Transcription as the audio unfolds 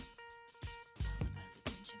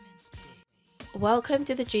Welcome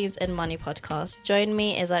to the Dreams and Money podcast. Join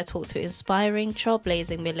me as I talk to inspiring,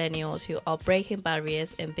 trailblazing millennials who are breaking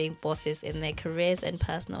barriers and being bosses in their careers and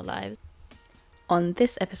personal lives. On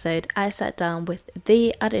this episode, I sat down with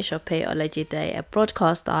the Adesope Olajide, a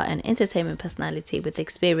broadcaster and entertainment personality with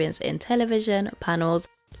experience in television, panels,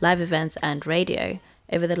 live events, and radio.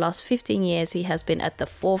 Over the last 15 years, he has been at the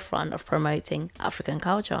forefront of promoting African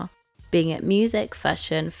culture, being it music,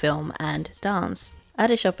 fashion, film, and dance.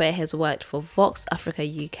 Adesope has worked for Vox Africa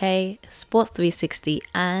UK, Sports 360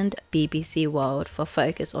 and BBC World for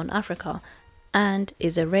Focus on Africa, and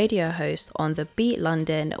is a radio host on the Beat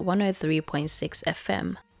London 103.6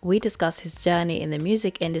 FM. We discuss his journey in the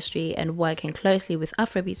music industry and working closely with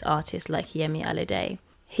Afrobeats artists like Yemi Alade.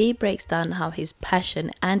 He breaks down how his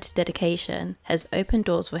passion and dedication has opened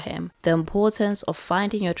doors for him, the importance of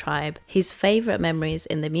finding your tribe, his favourite memories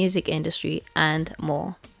in the music industry, and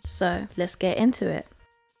more. So let's get into it.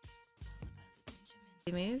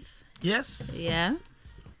 We move? Yes. Yeah.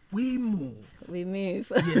 We move. We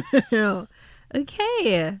move. Yes.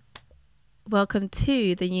 Okay. Welcome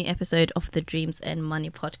to the new episode of the Dreams and Money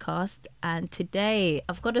podcast. And today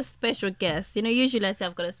I've got a special guest. You know, usually I say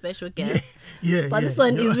I've got a special guest. But this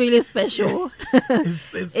one is really special.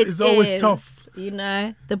 It's always tough. You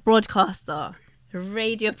know, the broadcaster,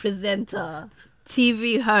 radio presenter,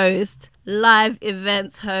 TV host, live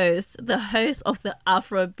events host, the host of the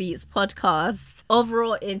Afrobeats podcast,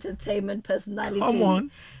 overall entertainment personality. Come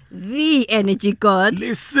on. The energy god.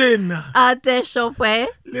 Listen. Adesope.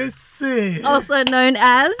 Listen. Also known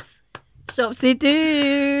as Shopsy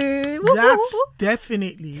Doo. That's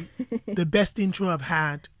definitely the best intro I've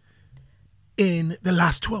had in the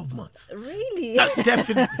last 12 months. Really?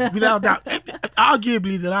 Definitely. Without doubt.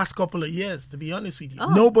 Arguably the last couple of years, to be honest with you.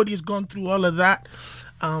 Oh. Nobody's gone through all of that.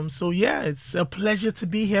 So yeah, it's a pleasure to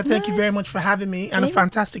be here. Thank you very much for having me, and a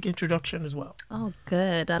fantastic introduction as well. Oh,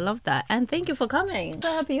 good. I love that. And thank you for coming.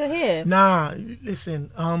 So happy you're here. Nah,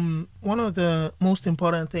 listen, one of the most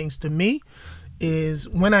important things to me is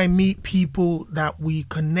when I meet people that we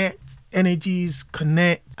connect, energies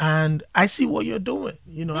connect, and I see what you're doing.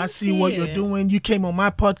 You know, I see what you're doing. You came on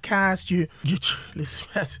my podcast. You listen,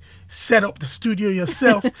 set up the studio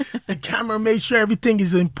yourself. The camera made sure everything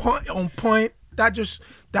is on point.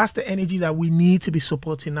 That's the energy that we need to be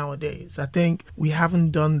supporting nowadays. I think we haven't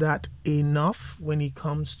done that enough when it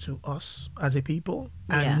comes to us as a people.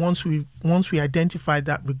 And once we identify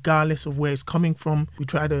that, regardless of where it's coming from, we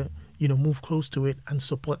try to move close to it and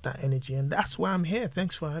support that energy. And that's why I'm here.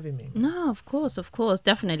 Thanks for having me. No, of course,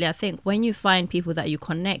 definitely. I think when you find people that you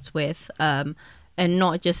connect with, and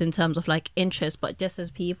not just in terms of like interest, but just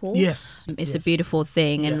as people. Yes. It's a beautiful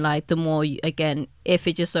thing. And like the more you, again, if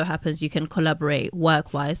it just so happens you can collaborate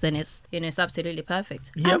work-wise, then it's absolutely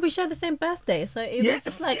perfect. Yep. And we share the same birthday, so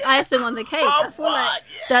it's like icing on the cake. I feel like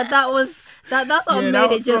that's what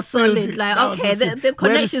made it just solid. Like, okay, the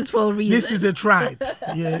connection's for a reason. This is a tribe.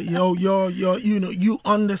 Yeah, you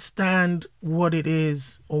understand what it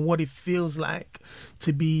is or what it feels like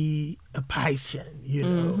to be a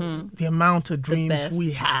Piscean, the amount of dreams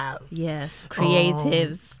we have. Yes,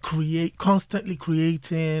 creatives. Constantly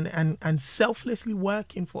creating and selflessly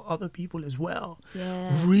working for other people as well.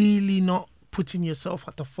 Yes. Really not putting yourself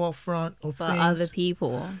at the forefront of for things. Other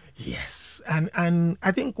people. Yes, and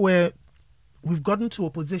I think we've gotten to a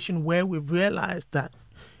position where we've realized that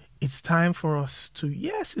it's time for us to,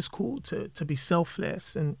 yes, it's cool to be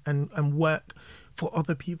selfless and work for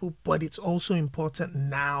other people, but it's also important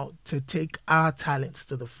now to take our talents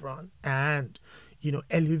to the front and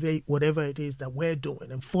elevate whatever it is that we're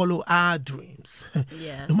doing and follow our dreams.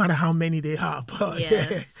 Yes. No matter how many they are. But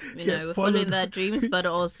yes. We're following their dreams, but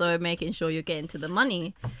also making sure you're getting to the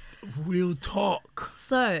money. Real talk.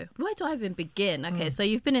 So, where do I even begin? Okay, so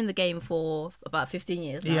you've been in the game for about 15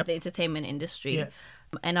 years now, Yep. the entertainment industry. Yep.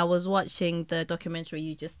 And I was watching the documentary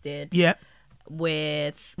you just did. Yeah.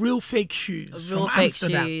 With Real Fake Shoes Real from Fake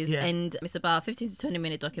Amsterdam. Shoes. Yeah. And it's about a 15 to 20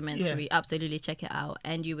 minute documentary. Yeah. Absolutely check it out.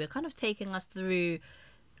 And you were kind of taking us through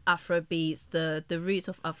Afrobeats, the roots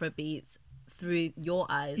of Afrobeats through your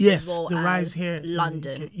eyes. Yes, as well the as rise here in the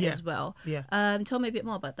London UK. Yeah. as well. Yeah. Tell me a bit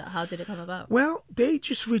more about that. How did it come about? Well, they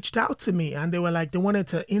just reached out to me and they were like, they wanted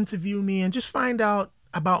to interview me and just find out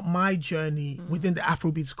about my journey within the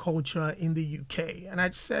Afrobeats culture in the UK. And I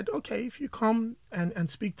just said, okay, if you come and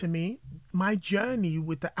speak to me, my journey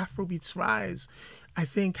with the Afrobeats rise, I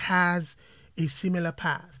think has a similar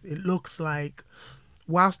path. It looks like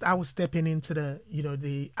whilst I was stepping into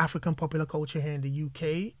the African popular culture here in the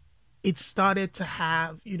UK, it started to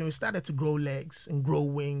have, it started to grow legs and grow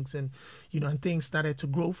wings and, and things started to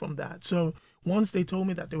grow from that. So Once they told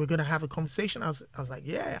me that they were going to have a conversation, I was like,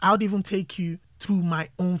 yeah, I would even take you through my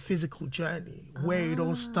own physical journey, where it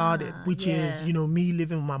all started, which is, me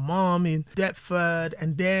living with my mom in Deptford,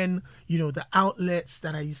 and then, the outlets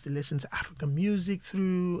that I used to listen to African music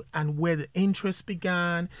through, and where the interest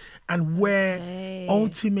began, and where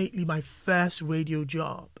ultimately my first radio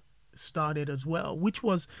job started as well, which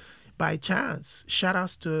was by chance. Shout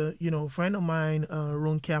outs to, a friend of mine,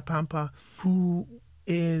 Ronke Pampa, who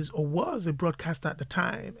is or was a broadcaster at the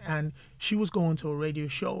time, and she was going to a radio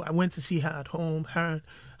show. I went to see her at home, her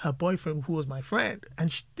boyfriend, who was my friend,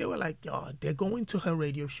 and they were like, they're going to her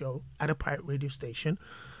radio show at a pirate radio station.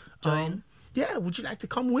 Join. Yeah, would you like to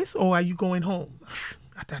come with, or are you going home?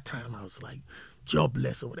 At that time, I was like,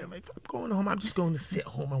 jobless or whatever. If I'm going home, I'm just going to sit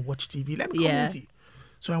home and watch TV. Let me come with you.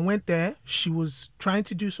 So I went there. She was trying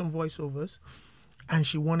to do some voiceovers, and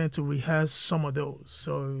she wanted to rehearse some of those.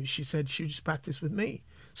 So she said she would just practice with me.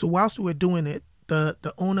 So whilst we were doing it,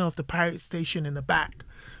 the owner of the pirate station in the back,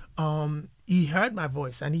 he heard my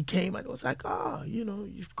voice, and he came and was like,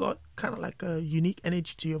 you've got kind of like a unique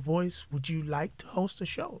energy to your voice. Would you like to host a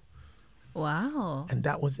show? Wow. And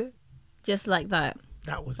that was it. Just like that.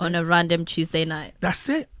 That was on a random Tuesday night. That's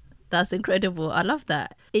it. That's incredible. I love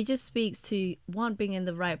that. It just speaks to one being in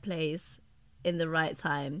the right place in the right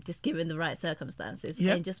time, just given the right circumstances,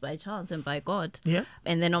 and just by chance and by God. Yeah.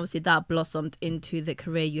 And then obviously that blossomed into the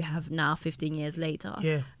career you have now 15 years later.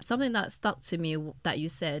 Yeah. Something that stuck to me that you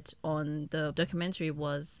said on the documentary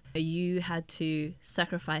was you had to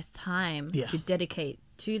sacrifice time to dedicate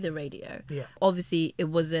to the radio. Yeah. Obviously, it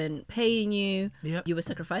wasn't paying you. Yeah. You were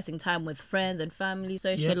sacrificing time with friends and family,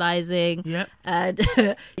 socializing. Yeah. And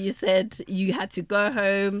you said you had to go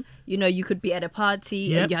home. You could be at a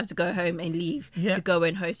party and you have to go home and leave to go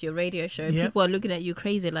and host your radio show. And people are looking at you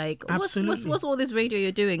crazy, like, what's all this radio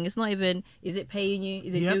you're doing? It's not even, is it paying you?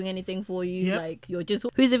 Is it doing anything for you? Like, you're just,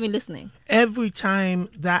 who's even listening? Every time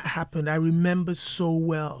that happened, I remember so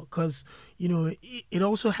well, because it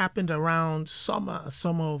also happened around summer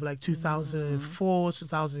of like 2004,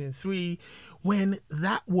 2003, when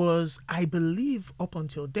that was, I believe, up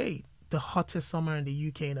until date, the hottest summer in the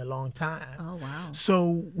UK in a long time. Oh, wow.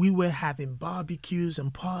 So we were having barbecues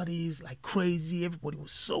and parties like crazy. Everybody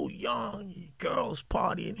was so young, girls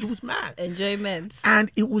partying. It was mad. Enjoyment.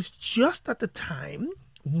 And it was just at the time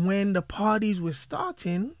when the parties were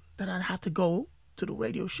starting that I'd have to go to the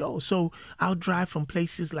radio show. So I'll drive from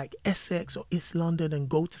places like Essex or East London and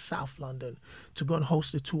go to South London to go and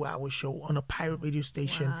host a 2-hour show on a pirate radio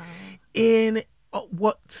station in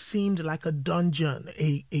what seemed like a dungeon,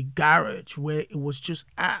 a garage where it was just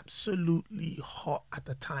absolutely hot at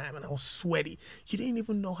the time, and I was sweaty. You didn't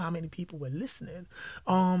even know how many people were listening.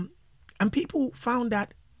 And people found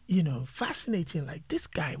that, fascinating. Like, this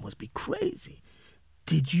guy must be crazy.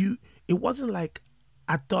 It wasn't like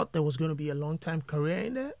I thought there was going to be a long-time career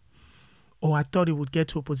in there, or I thought it would get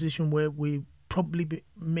to a position where we probably be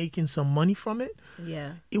making some money from it.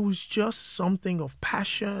 Yeah. It was just something of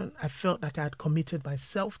passion. I felt like I had committed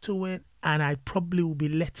myself to it, and I probably would be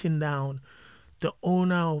letting down the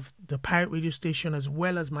owner of the pirate radio station as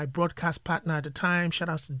well as my broadcast partner at the time. Shout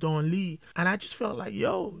out to Don Lee. And I just felt like,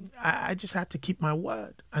 I just had to keep my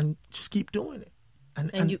word and just keep doing it.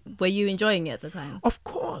 And were you enjoying it at the time? Of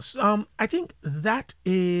course. I think that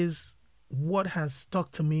is what has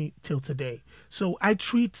stuck to me till today. So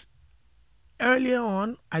earlier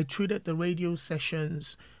on, I treated the radio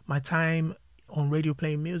sessions, my time on radio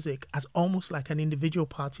playing music, as almost like an individual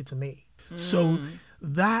party to me. So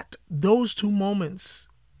those 2 moments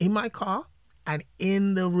in my car and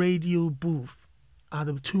in the radio booth are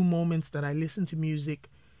the 2 moments that I listen to music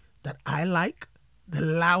that I like, the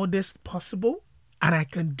loudest possible, and I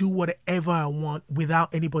can do whatever I want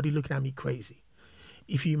without anybody looking at me crazy.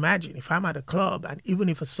 If you imagine, if I'm at a club and even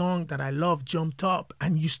if a song that I love jumped up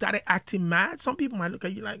and you started acting mad, some people might look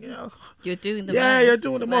at you like, you're doing the most. Yeah, you're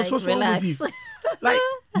doing the most. What's wrong with you? Like,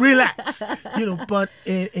 relax. But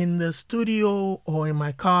in the studio or in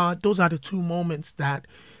my car, those are the 2 moments that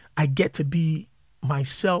I get to be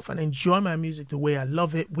myself and enjoy my music the way I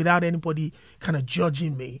love it without anybody kind of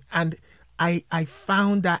judging me. And I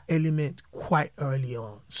found that element quite early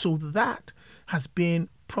on. So that has been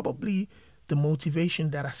probably the motivation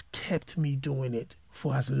that has kept me doing it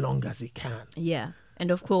for as long as it can. Yeah. And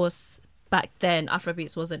of course, back then,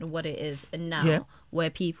 Afrobeats wasn't what it is now, where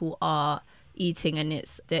people are eating and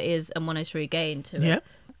there is a monetary gain to it.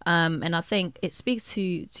 And I think it speaks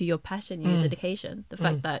to your passion, your dedication, the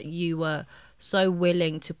fact that you were so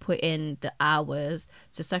willing to put in the hours,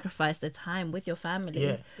 to sacrifice the time with your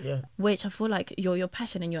family. Yeah. Which I feel like your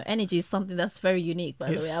passion and your energy is something that's very unique,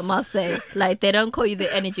 by the way, I Yes. must say. Like, they don't call you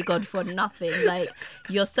the energy god for nothing. Like,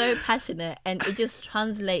 you're so passionate, and it just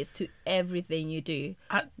translates to everything you do.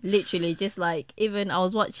 Literally, just like, even I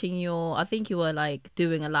was watching I think you were like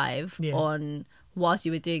doing a live on whilst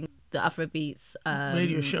you were doing the Afrobeats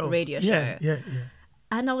Radio show. Yeah.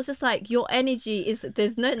 and I was just like, your energy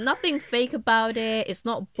there's nothing fake about it. It's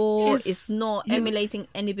not bored. It's not emulating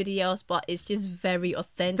anybody else, but it's just very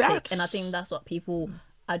authentic. And I think that's what people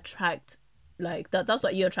attract. Like that's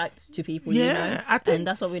what you attract to people, Yeah, I think, and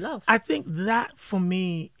that's what we love. I think that for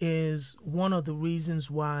me is one of the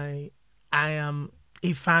reasons why I am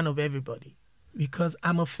a fan of everybody, because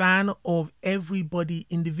I'm a fan of everybody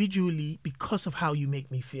individually because of how you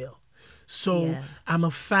make me feel. So I'm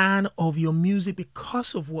a fan of your music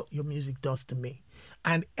because of what your music does to me.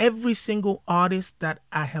 And every single artist that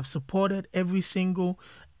I have supported, every single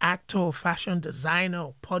actor or fashion designer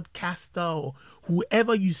or podcaster or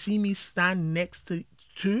whoever you see me stand next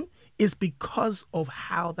to is because of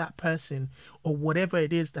how that person or whatever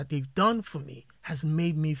it is that they've done for me has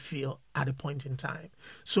made me feel at a point in time.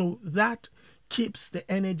 So that keeps the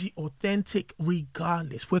energy authentic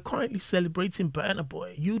regardless. We're currently celebrating Burna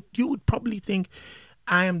Boy. You would probably think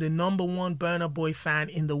I am the number one Burna Boy fan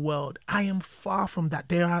in the world. I am far from that.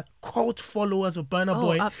 There are cult followers of Burna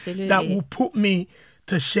Boy absolutely. that will put me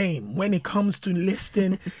to shame when it comes to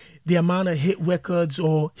listing the amount of hit records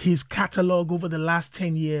or his catalog over the last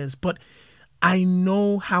 10 years. But I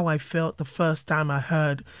know how I felt the first time I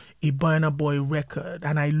heard a Burna Boy record,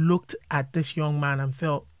 and I looked at this young man and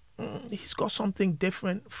felt, he's got something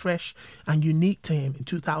different, fresh, and unique to him in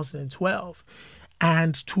 2012.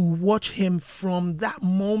 And to watch him from that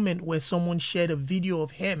moment where someone shared a video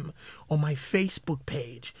of him on my Facebook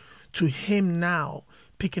page to him now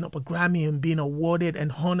picking up a Grammy and being awarded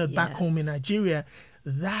and honored back home in Nigeria,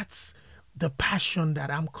 that's the passion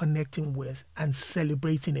that I'm connecting with and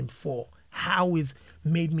celebrating him for. How it's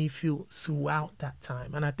made me feel throughout that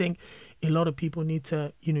time. And I think a lot of people need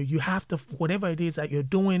to, you have to, whatever it is that you're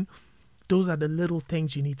doing, those are the little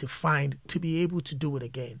things you need to find to be able to do it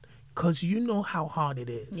again. Because you know how hard it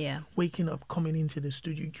is. Yeah. Waking up, coming into the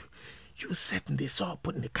studio, you're setting this up,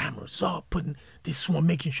 putting the cameras up, putting this one,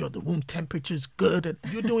 making sure the room temperature is good, and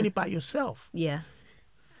you're doing it by yourself. Yeah.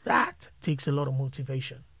 That takes a lot of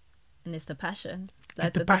motivation. And it's the passion.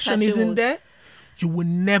 If the passion isn't there, you would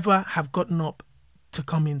never have gotten up to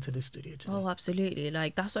come into the studio today. Oh, absolutely.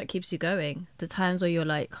 Like, that's what keeps you going. The times where you're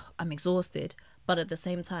like, I'm exhausted, but at the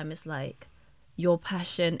same time, it's like your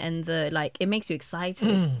passion and it makes you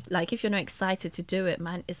excited. Like, if you're not excited to do it,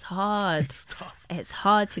 man, it's hard. It's tough. It's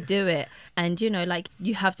hard to do it. And,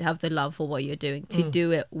 you have to have the love for what you're doing to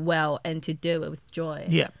do it well and to do it with joy.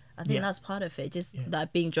 Yeah. I think that's part of it. Just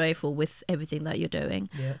that being joyful with everything that you're doing.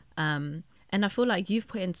 Yeah. And I feel like you've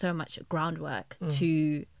put in so much groundwork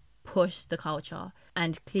to push the culture,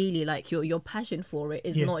 and clearly like your passion for it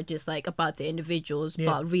is not just like about the individuals,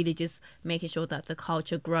 but really just making sure that the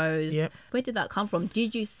culture grows. Where did that come from?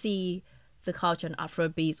 Did you see the culture in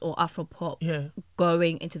Afrobeats or Afropop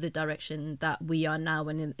going into the direction that we are now,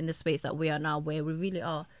 and in the space that we are now, where we really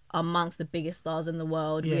are amongst the biggest stars in the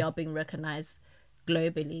world? We are being recognized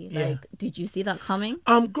globally. Like, did you see that coming?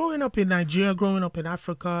 Growing up in Nigeria, growing up in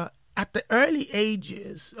Africa, at the early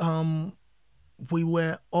ages, we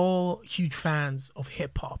were all huge fans of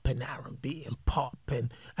hip hop and R&B and pop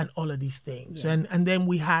and all of these things. And then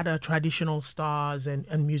we had our traditional stars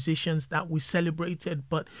and musicians that we celebrated,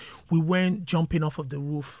 but we weren't jumping off of the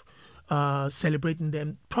roof celebrating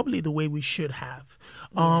them probably the way we should have.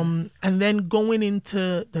 And then going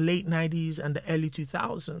into the late 90s and the early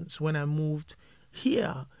 2000s, when I moved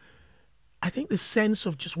here, I think the sense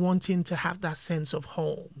of just wanting to have that sense of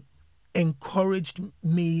home encouraged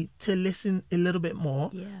me to listen a little bit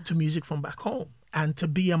more to music from back home and to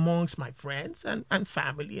be amongst my friends and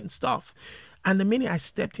family and stuff. And the minute I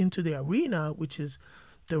stepped into the arena, which is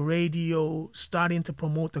the radio starting to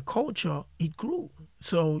promote the culture, it grew.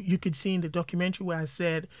 So you could see in the documentary where I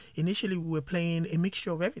said initially we were playing a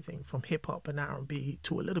mixture of everything from hip hop and R&B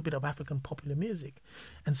to a little bit of African popular music.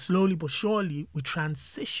 And slowly but surely we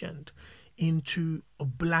transitioned into a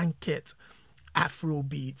blanket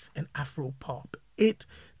Afrobeats and Afropop. It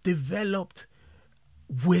developed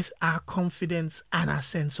with our confidence and our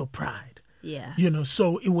sense of pride. Yeah.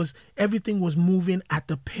 So everything was moving at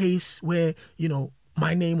the pace where,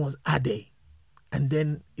 my name was Ade. And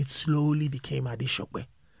then it slowly became Adeshokwe.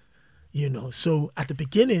 You know, so at the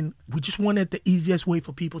beginning, we just wanted the easiest way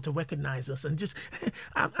for people to recognize us and just,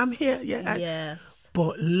 I'm here. Yeah. Yes.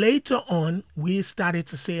 But later on, we started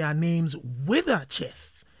to say our names with our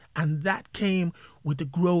chests. And that came with the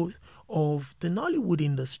growth of the Nollywood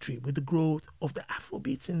industry, with the growth of the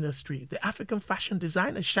Afrobeats industry, the African fashion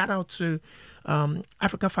designers. Shout out to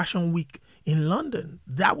Africa Fashion Week in London.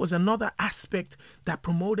 That was another aspect that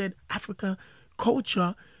promoted African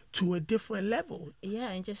culture to a different level. Yeah,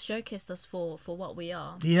 and just showcased us for what we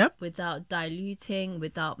are. Yep. Without diluting,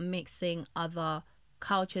 without mixing other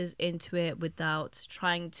cultures into it, without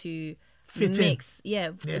trying to Fit mix.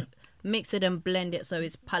 in. Mix it and blend it so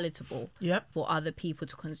it's palatable for other people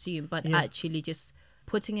to consume, but actually just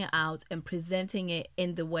putting it out and presenting it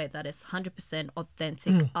in the way that is 100%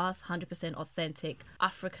 authentic, us 100% authentic,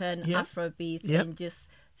 African, Afrobeat, and just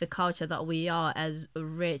the culture that we are as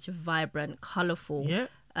rich, vibrant, colourful,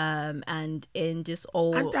 and in just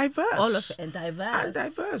all and diverse. All of it, and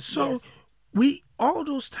diverse. So we, all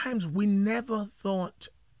those times, we never thought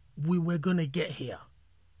we were going to get here.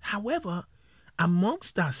 However,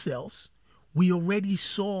 amongst ourselves, we already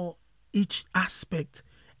saw each aspect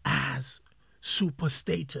as super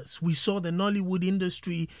status. We saw the Nollywood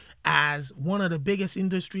industry as one of the biggest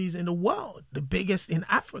industries in the world, the biggest in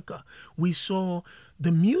Africa. We saw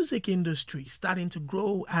the music industry starting to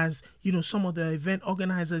grow as, you know, some of the event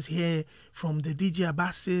organizers here, from the DJ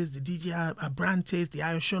Abbases, the DJ Abrantes, the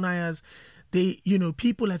Ayoshonayas, they, you know,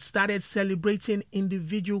 people had started celebrating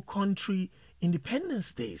individual country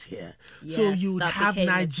Independence Days here. Yes, so you would have became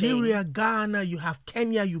a Nigeria, Ghana, you have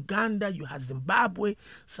Kenya, Uganda, you have Zimbabwe,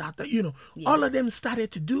 South, you know, all of them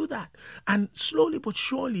started to do that. And slowly but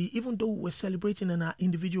surely, even though we were celebrating in our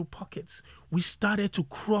individual pockets, we started to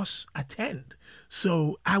attend.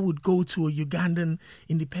 So I would go to a Ugandan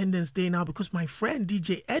Independence Day now because my friend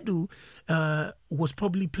DJ Edu was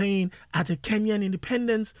probably playing at a Kenyan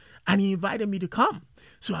Independence, and he invited me to come.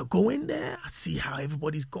 So I go in there, I see how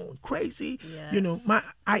everybody's going crazy. Yes. You know,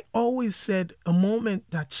 I always said a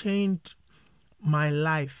moment that changed my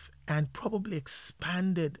life and probably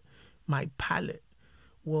expanded my palette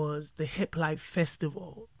was the Hip Life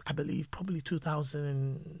Festival, I believe probably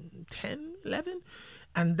 2010, 11.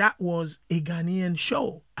 And that was a Ghanaian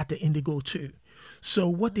show at the Indigo 2. So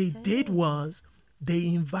what they did was they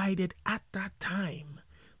invited at that time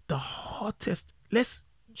the hottest,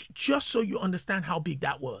 just so you understand how big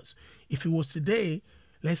that was. If it was today,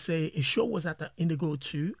 let's say a show was at the Indigo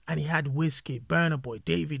 2 and he had Wizkid, Burna Boy,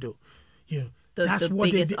 Davido, you know, that's the what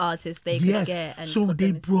biggest they did. artists they could get. And so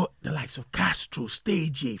they brought the likes of Castro,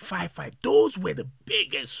 Stage A, Fi-Fi. Those were the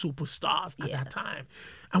biggest superstars at that time.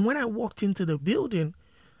 And when I walked into the building,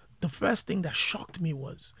 the first thing that shocked me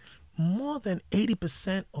was more than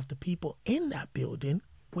 80% of the people in that building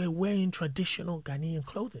were wearing traditional Ghanaian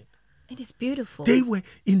clothing. It is beautiful. They were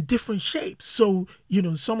in different shapes. So, you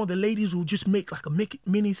know, some of the ladies will just make like a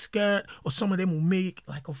mini skirt, or some of them will make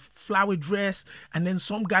like a flower dress. And then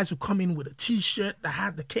some guys will come in with a T-shirt that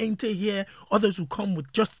had the kente here. Others will come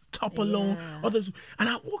with just the top alone. And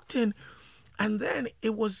I walked in, and then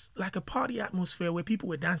it was like a party atmosphere where people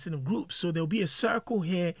were dancing in groups. So there'll be a circle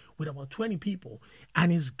here with about 20 people,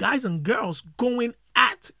 and it's guys and girls going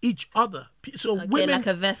at each other. So women, like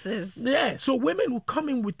a versus. Yeah. So women will come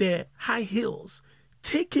in with their high heels,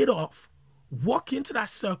 take it off, walk into that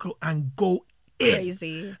circle, and go in.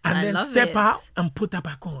 Crazy. And then step out and put that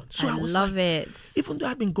back on. So I was love like, it. even though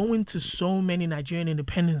I've been going to so many Nigerian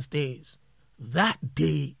Independence Days, that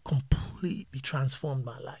day completely transformed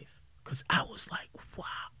my life. Because I was like, wow,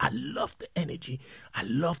 I love the energy. I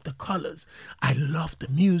love the colors. I love the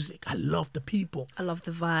music. I love the people. I love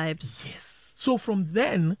the vibes. Yes. So from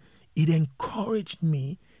then, it encouraged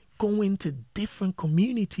me going to different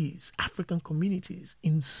communities, African communities,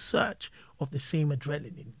 in search of the same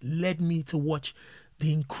adrenaline. Led me to watch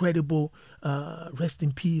the incredible, rest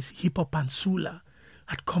in peace, Hip Hop Pansula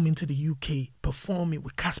had come into the UK performing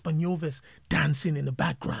with Cassper Nyovest dancing in the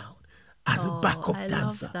background as a backup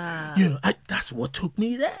dancer. Love that. You know, that's what took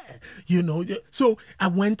me there. You know, so I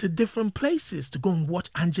went to different places to go and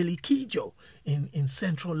watch Angelique Kidjo in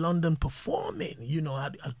central London performing. You know,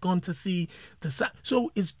 I'd gone to see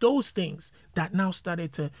so it's those things that now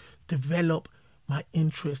started to develop my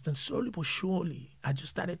interest, and slowly but surely I just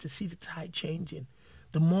started to see the tide changing.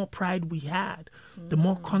 The more pride we had, the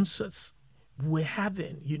more concerts we're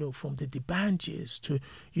having, you know, from the D'banjis to,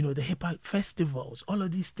 you know, the hip hop festivals, all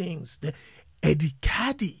of these things. The Eddie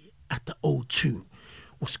Caddy at the O2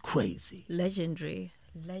 was crazy. Legendary.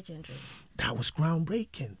 That was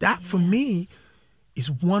groundbreaking. That for me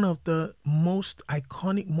is one of the most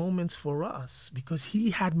iconic moments for us, because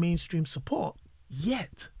he had mainstream support,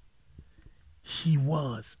 yet he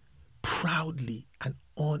was proudly and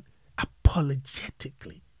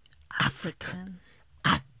unapologetically African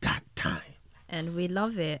at that time. And we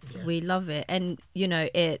love it. Yeah. We love it. And, you know,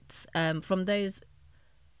 it's from those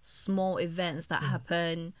small events that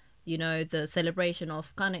happen, you know, the celebration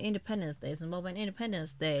of kind of Independence Day, Zimbabwean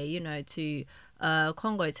Independence Day, you know, to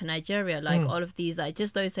Congo, to Nigeria, like all of these, like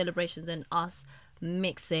just those celebrations and us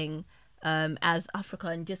mixing as Africa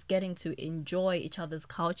and just getting to enjoy each other's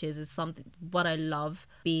cultures is something what I love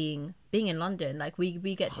being in London. Like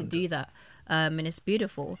we get to do that, and it's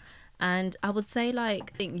beautiful. And I would say,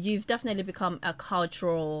 like, I think you've definitely become a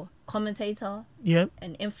cultural commentator,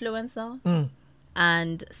 an influencer,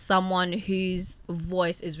 and someone whose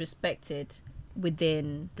voice is respected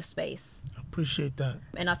within the space. I appreciate that.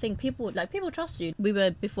 And I think people trust you.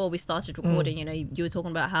 Before we started recording, you know, you were talking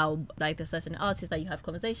about how, like, there's certain artists that you have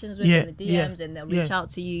conversations with in the DMs and they'll reach out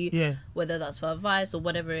to you, whether that's for advice or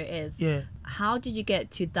whatever it is. How did you get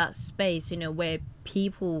to that space, you know, where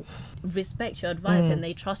people respect your advice and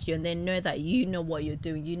they trust you and they know that you know what you're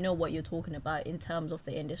doing, you know what you're talking about in terms of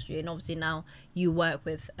the industry? And obviously now you work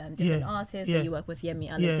with different artists, so you work with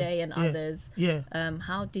Yemi Alade and others.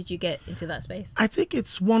 How did you get into that space? I think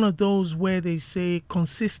it's one of those where they say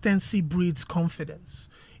consistency breeds confidence,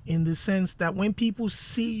 in the sense that when people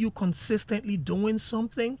see you consistently doing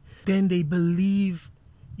something, then they believe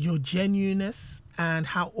your genuineness and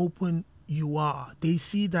how open you are. They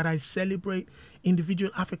see that I celebrate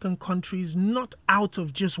individual African countries not out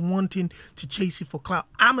of just wanting to chase it for clout.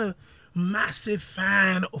 I'm a massive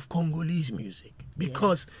fan of Congolese music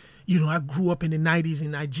because you know, I grew up in the 90s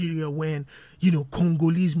in Nigeria when, you know,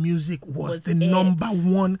 Congolese music was the number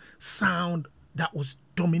one sound that was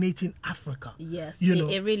dominating Africa. Yes, you know,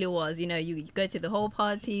 it really was. You know, you go to the whole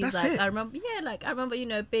parties. That's like it. I remember, you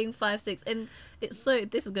know, being 5, 6, and it's so.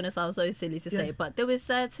 This is gonna sound so silly to say, but there were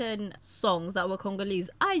certain songs that were Congolese.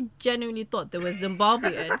 I genuinely thought they were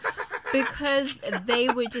Zimbabwean because they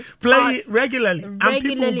were just play it regularly, and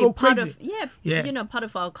people go part crazy. of you know, part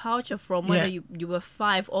of our culture from whether you were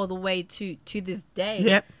 5 all the way to this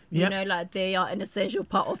day. You know, like they are an essential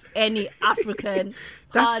part of any African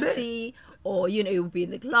party. Or, you know, it will be in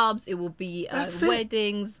the clubs, it will be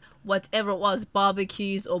weddings, whatever it was,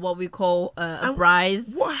 barbecues, or what we call a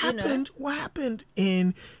braai. What happened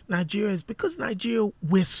in Nigeria is because Nigeria,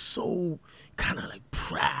 we're so kind of like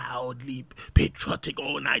proudly patriotic.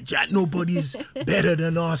 Oh, Nigeria, nobody's better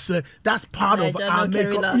than us. That's part Nigeria, of our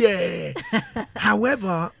no makeup.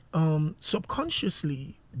 However,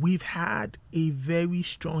 subconsciously, we've had a very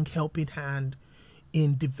strong helping hand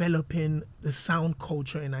in developing the sound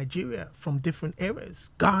culture in Nigeria from different eras.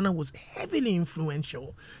 Ghana was heavily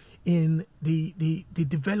influential in the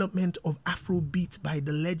development of Afrobeat by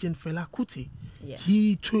the legend Fela Kuti.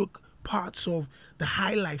 He took parts of the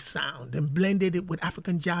high life sound and blended it with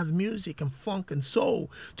African jazz music and funk and soul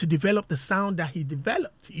to develop the sound that he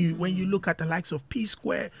developed. When you look at the likes of P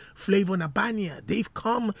Square, Flavor Nabania, they've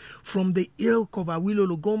come from the ilk of Awilo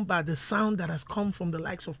Lugomba, the sound that has come from the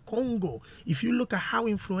likes of Congo. If you look at how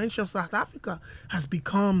influential South Africa has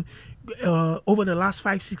become over the last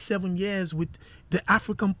 5, 6, 7 years with the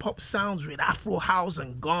African pop sounds with Afro House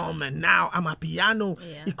and Gum and now Amapiano,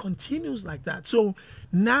 it continues like that. So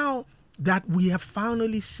now that we have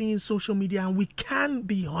finally seen social media and we can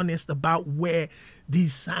be honest about where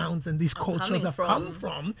these sounds and these cultures have come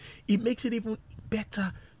from, it makes it even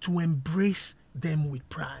better to embrace them with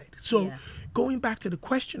pride. So going back to the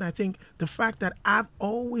question, I think the fact that I've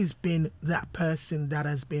always been that person that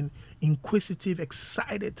has been inquisitive,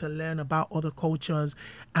 excited to learn about other cultures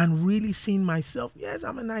and really seen myself, yes,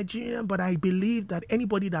 I'm a Nigerian, but I believe that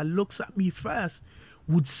anybody that looks at me first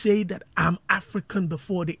would say that I'm African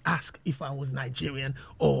before they ask if I was Nigerian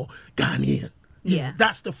or Ghanaian. You know,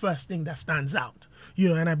 that's the first thing that stands out. You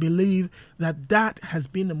know, and I believe that that has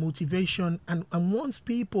been the motivation. And once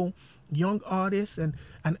people, young artists and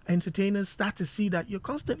entertainers start to see that you're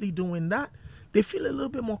constantly doing that, they feel a little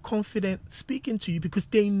bit more confident speaking to you because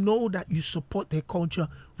they know that you support their culture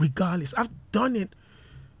regardless. I've done it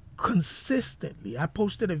consistently. I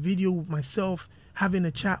posted a video with myself having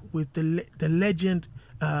a chat with the legend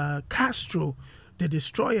Castro, the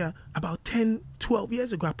Destroyer, about 10, 12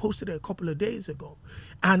 years ago. I posted it a couple of days ago.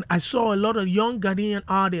 And I saw a lot of young Ghanaian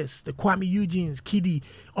artists, the Kwame Eugenes, Kiddy,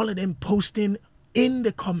 all of them posting in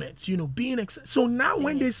the comments, you know, being excited. So now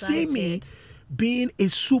when they see me being a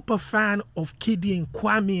super fan of Kiddy and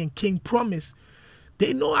Kwame and King Promise,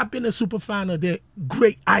 they know I've been a super fan of their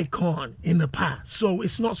great icon in the past. So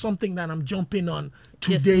it's not something that I'm jumping on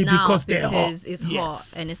today because they're hot. Because it's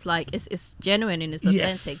hot and it's like, it's genuine and it's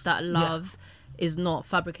authentic. That love is not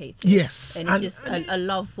fabricated. Yes. And it's just a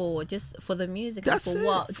love for the music and for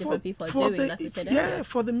what different people are doing, like we said earlier.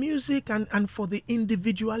 For the music and for the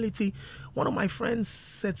individuality. One of my friends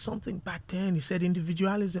said something back then. He said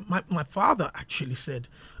individualism. My father actually said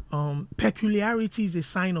peculiarity is a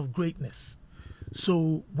sign of greatness.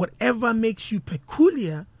 So whatever makes you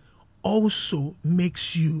peculiar also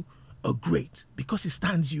makes you a great, because it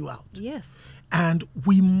stands you out. Yes. And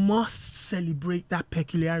we must celebrate that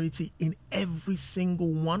peculiarity in every single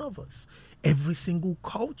one of us, every single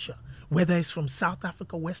culture, whether it's from South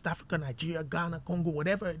Africa, West Africa, Nigeria, Ghana, Congo,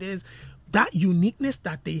 whatever it is, that uniqueness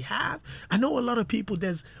that they have. I know a lot of people,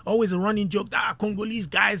 there's always a running joke that Congolese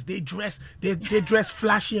guys, they dress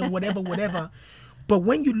flashy and whatever. But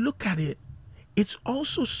when you look at it, it's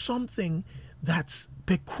also something that's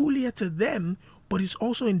peculiar to them, but it's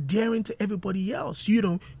also endearing to everybody else.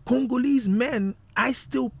 Congolese men, I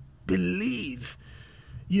still believe,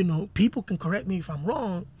 people can correct me if I'm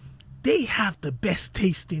wrong, they have the best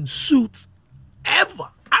tasting suits ever.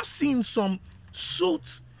 I've seen some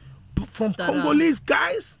suits from Congolese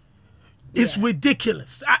guys. It's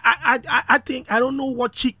ridiculous. I think, I don't know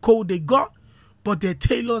what cheat code they got, but their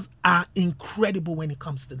tailors are incredible when it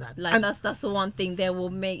comes to that. Like, and that's the one thing they will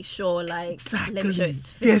make sure, like, exactly, let me show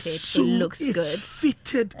it's fitted, it looks good.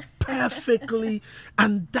 Fitted perfectly.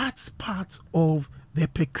 And that's part of their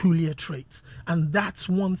peculiar traits. And that's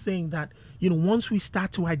one thing that, once we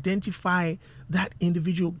start to identify that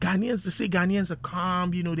individual, Ghanaians, they say Ghanaians are calm,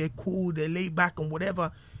 they're cool, they're laid back and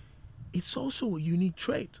whatever. It's also a unique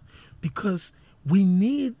trait, because we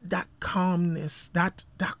need that calmness, that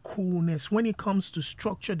coolness when it comes to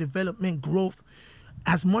structure, development, growth.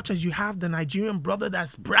 As much as you have the Nigerian brother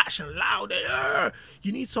that's brash and loud,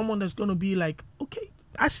 you need someone that's going to be like, okay,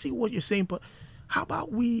 I see what you're saying, but how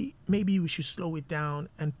about maybe we should slow it down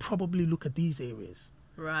and probably look at these areas.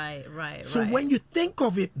 Right. So when you think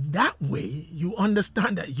of it that way, you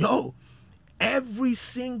understand that, every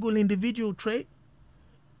single individual trait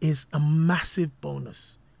is a massive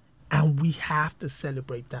bonus. And we have to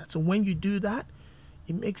celebrate that. So when you do that,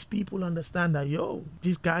 it makes people understand that,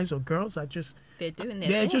 these guys or girls are just... They're doing their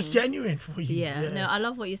they're thing. just genuine for you. Yeah. No, I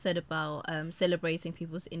love what you said about celebrating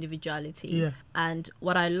people's individuality. Yeah. And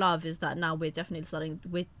what I love is that now we're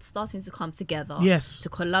starting to come together. Yes. To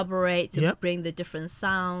collaborate, to bring the different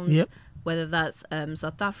sounds. Yep. Whether that's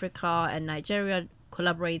South Africa and Nigeria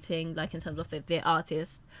collaborating, like in terms of their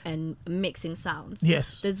artists and mixing sounds.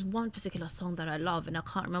 Yes. There's one particular song that I love, and I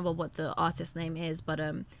can't remember what the artist name is, but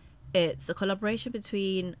it's a collaboration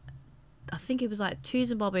between, I think it was like two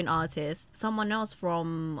Zimbabwean artists, someone else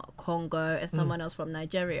from Congo and someone else from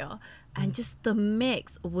Nigeria, and just the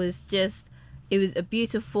mix was just, it was a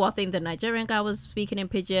beautiful. I think the Nigerian guy was speaking in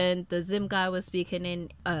Pidgin, the Zim guy was speaking in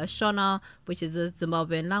Shona, which is the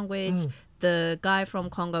Zimbabwean language. The guy from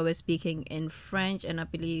Congo was speaking in French and I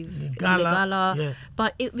believe Lingala. Yeah.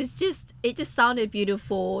 But it just sounded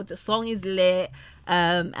beautiful. The song is lit.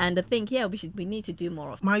 And I think, we need to do more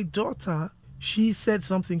of it. My daughter, she said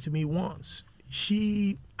something to me once.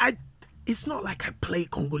 It's not like I play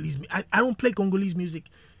Congolese. I don't play Congolese music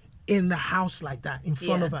in the house like that in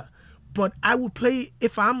front of her. But I would play,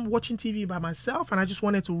 if I'm watching TV by myself and I just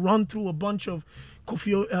wanted to run through a bunch of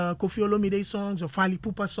Kofi Olomide songs or Fally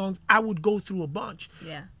Ipupa songs, I would go through a bunch.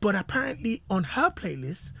 Yeah. But apparently on her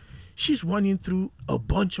playlist, she's running through a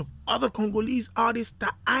bunch of other Congolese artists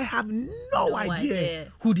that I have no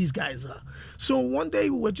idea who these guys are. So one day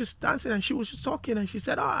we were just dancing and she was just talking and she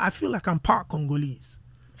said, I feel like I'm part Congolese.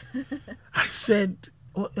 I said,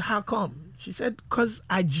 well, how come? She said, because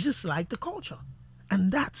I just like the culture.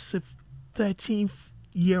 And that's a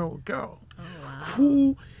 13-year-old girl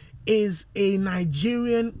who is a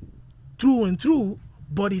Nigerian through and through,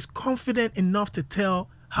 but is confident enough to tell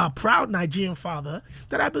her proud Nigerian father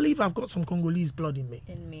that I believe I've got some Congolese blood in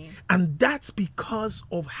me. And that's because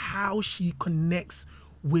of how she connects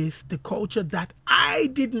with the culture that I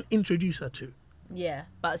didn't introduce her to. Yeah,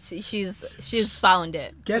 but she's found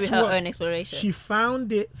it through her own exploration. She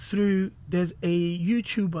found it through, there's a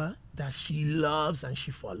YouTuber that she loves and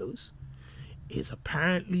she follows, is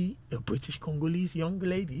apparently a British Congolese young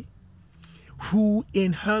lady who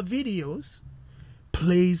in her videos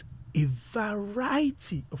plays a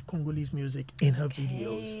variety of Congolese music in her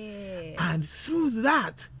videos. And through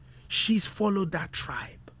that, she's followed that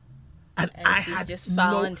tribe. And she's just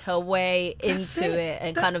found her way into it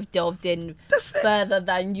and kind of delved in further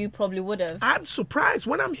than you probably would have. I'm surprised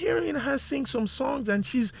when I'm hearing her sing some songs and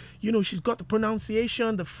she's got the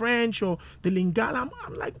pronunciation, the French or the Lingala.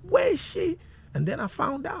 I'm like, where is she? And then I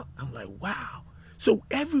found out. I'm like, wow. So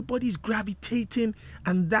everybody's gravitating,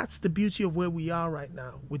 and that's the beauty of where we are right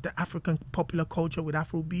now with the African popular culture, with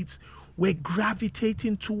Afro beats. We're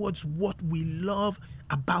gravitating towards what we love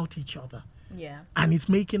about each other. Yeah. And it's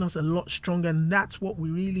making us a lot stronger, and that's what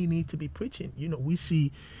we really need to be preaching. You know, we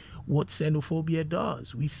see what xenophobia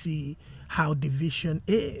does. We see how division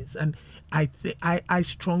is. And I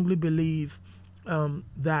strongly believe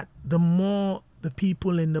that the more the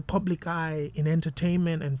people in the public eye, in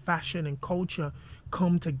entertainment and fashion and culture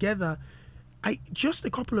come together. Just a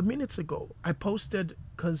couple of minutes ago, I posted,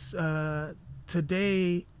 because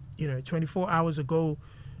today, 24 hours ago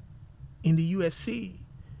in the UFC,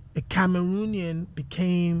 a Cameroonian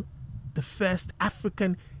became the first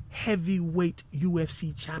African heavyweight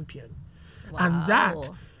UFC champion. Wow. And that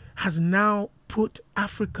has now put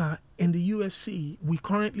Africa in the UFC. We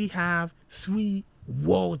currently have 3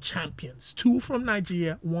 world champions, 2 from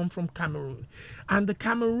Nigeria, 1 from Cameroon. And the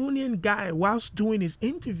Cameroonian guy, whilst doing his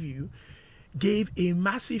interview, gave a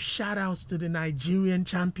massive shout out to the Nigerian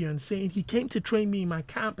champion, saying he came to train me in my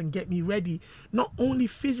camp and get me ready, not only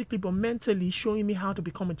physically but mentally, showing me how to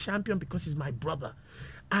become a champion because he's my brother.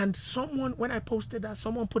 And someone, when I posted that,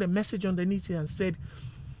 someone put a message underneath it and said,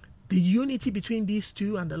 the unity between these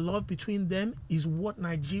two and the love between them is what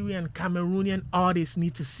Nigerian and Cameroonian artists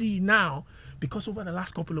need to see now, because over the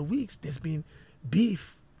last couple of weeks, there's been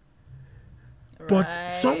beef. Right. But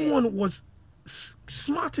someone was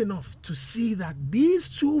smart enough to see that these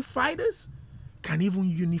 2 fighters can even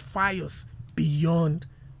unify us beyond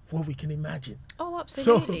what we can imagine. Oh,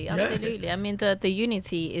 absolutely. So, absolutely. I mean, the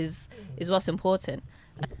unity is what's important.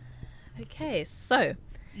 Okay, so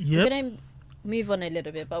we're going to move on a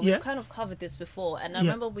little bit, but we've kind of covered this before, and I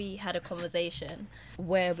remember we had a conversation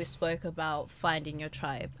where we spoke about finding your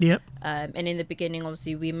tribe. And in the beginning,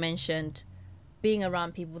 obviously, we mentioned being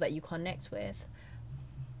around people that you connect with.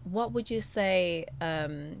 What would you say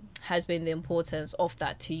has been the importance of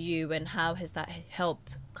that to you, and how has that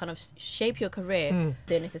helped kind of shape your career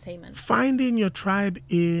in entertainment? Finding your tribe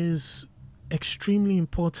is extremely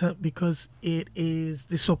important because it is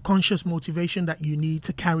the subconscious motivation that you need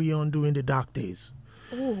to carry on during the dark days.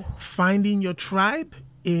 Ooh. Finding your tribe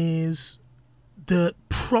is the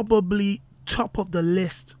probably top of the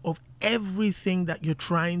list of everything that you're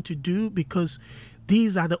trying to do, because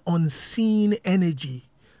these are the unseen energy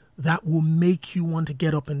that will make you want to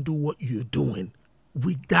get up and do what you're doing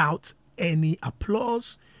without any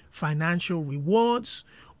applause, financial rewards,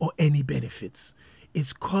 or any benefits.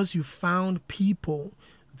 It's because you found people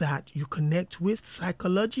that you connect with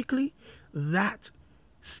psychologically that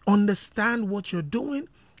understand what you're doing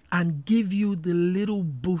and give you the little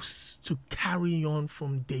boosts to carry on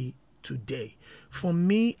from day to day. For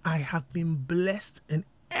me, I have been blessed in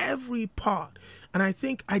every part. And I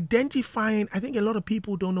think a lot of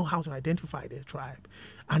people don't know how to identify their tribe,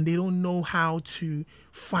 and they don't know how to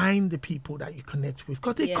find the people that you connect with,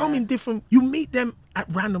 because they come in you meet them at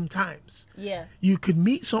random times. You could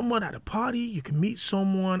meet someone at a party, you can meet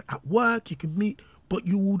someone at work, but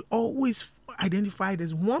you would always identify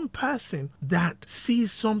there's one person that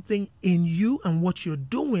sees something in you and what you're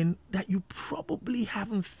doing that you probably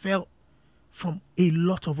haven't felt from a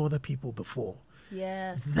lot of other people before.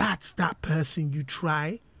 Yes. That's that person you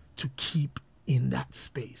try to keep in that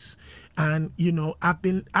space. And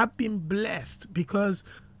I've been blessed, because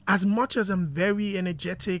as much as I'm very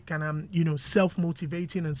energetic and I'm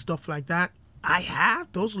self-motivating and stuff like that, I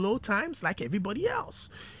have those low times like everybody else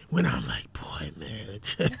when I'm like, boy, man,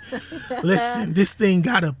 listen, this thing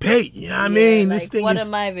gotta pay. You know what I mean? Like, this thing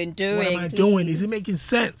am I even doing? What am I doing? Is it making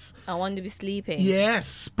sense? I want to be sleeping.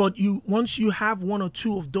 Yes, but once you have 1 or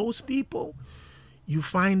 2 of those people, you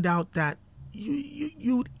find out that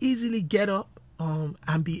you'd easily get up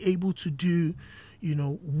and be able to do,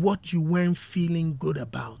 what you weren't feeling good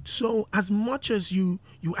about. So as much as you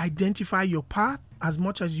identify your path, as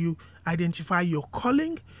much as you identify your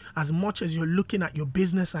calling, as much as you're looking at your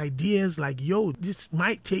business ideas like, this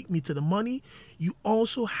might take me to the money, you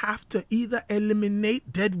also have to either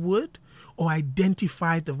eliminate dead wood or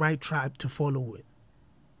identify the right tribe to follow it.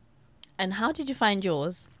 And how did you find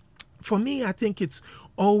yours? For me, I think it's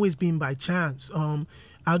always been by chance.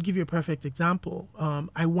 I'll give you a perfect example.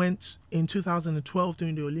 I went in 2012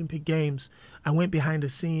 during the Olympic Games. I went behind the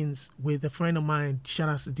scenes with a friend of mine. Shout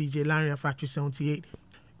out to DJ Larry at Factory 78.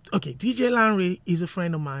 Okay, DJ Larry is a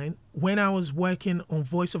friend of mine. When I was working on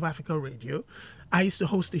Voice of Africa Radio, I used to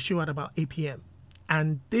host a show at about 8 p.m.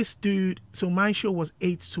 And this dude, so my show was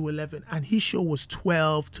 8 to 11, and his show was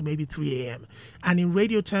 12 to maybe 3 a.m. And in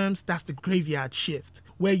radio terms, that's the graveyard shift,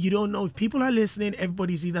 where you don't know if people are listening,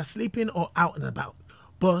 everybody's either sleeping or out and about.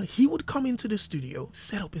 But he would come into the studio,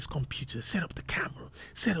 set up his computer, set up the camera,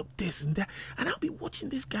 set up this and that. And I'll be watching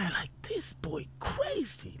this guy like, this boy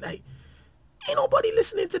crazy. Like, ain't nobody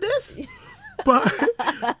listening to this.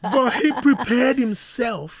 But he prepared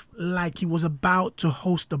himself like he was about to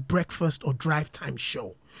host a breakfast or drive time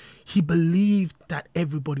show. He believed that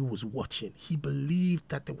everybody was watching. He believed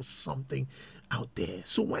that there was something out there.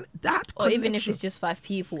 So when that or even if it's just 5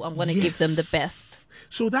 people, I'm going to give them the best.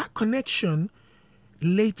 So that connection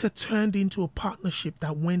later turned into a partnership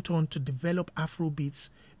that went on to develop Afrobeats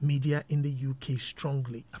media in the UK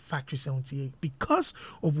strongly at Factory 78. Because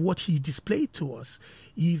of what he displayed to us,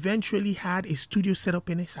 he eventually had a studio set up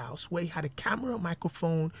in his house where he had a camera,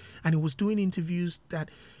 microphone, and he was doing interviews that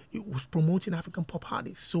it was promoting African pop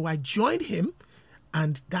artists. So I joined him,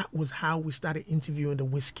 and that was how we started interviewing the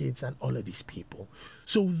Wizkids and all of these people.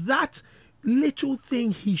 So that little thing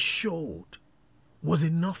he showed was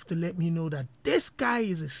enough to let me know that this guy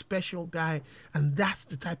is a special guy, and that's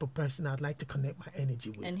the type of person I'd like to connect my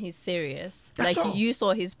energy with. And he's serious. That's like all. You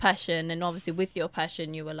saw his passion, and obviously with your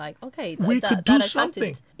passion, you were like, okay, We could do that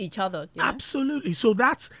something. each other. You know? Absolutely. So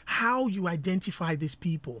that's how you identify these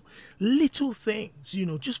people. Little things,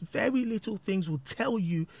 just very little things will tell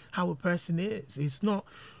you how a person is. It's not,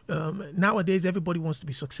 nowadays everybody wants to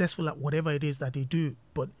be successful at whatever it is that they do,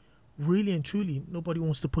 but really and truly, nobody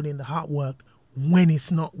wants to put in the hard work when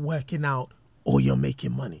it's not working out or you're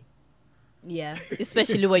making money. Yeah,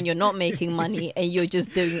 especially when you're not making money and you're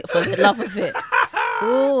just doing it for the love of it.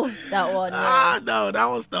 Ooh, that one. Yeah. No, that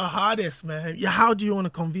was the hardest, man. Yeah, how do you want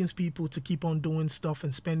to convince people to keep on doing stuff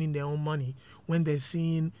and spending their own money when they're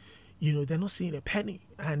seeing, they're not seeing a penny,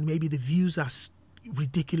 and maybe the views are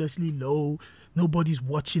ridiculously low, nobody's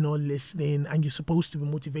watching or listening, and you're supposed to be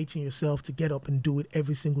motivating yourself to get up and do it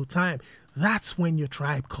every single time. That's when your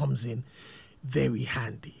tribe comes in very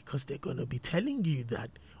handy, because they're going to be telling you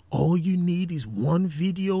that all you need is one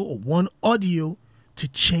video or one audio to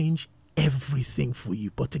change everything for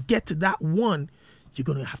you. But to get to that one, you're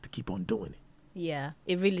going to have to keep on doing it. Yeah,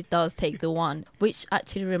 it really does take the one, which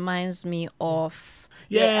actually reminds me of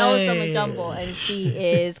Yeah. Elsa Majumbo, and she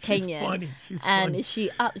is She's Kenyan. funny. She's And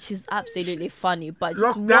funny. she's absolutely funny. But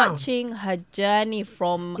just Lockdown. watching her journey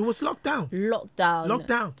from It was lockdown.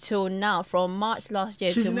 lockdown till now, from March last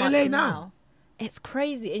year She's to in March LA now. now. It's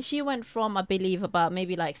crazy. And she went from, I believe, about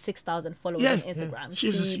maybe like 6,000 followers on Instagram.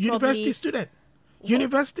 She's a to university student.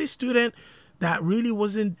 University student that really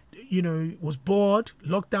wasn't, was bored,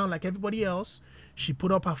 locked down like everybody else. She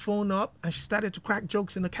put up her phone up and she started to crack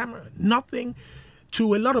jokes in the camera. Nothing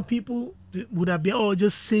to a lot of people would have been,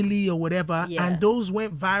 just silly or whatever. Yeah. And those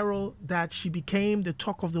went viral that she became the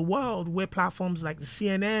talk of the world, where platforms like the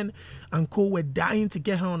CNN and co were dying to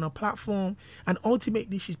get her on a platform. And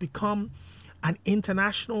ultimately, she's become an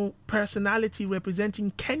international personality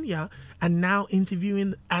representing Kenya, and now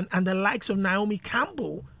interviewing, and the likes of Naomi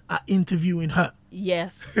Campbell are interviewing her.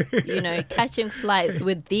 Yes, catching flights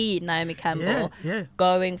with the Naomi Campbell, Yeah.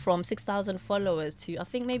 going from 6,000 followers to, I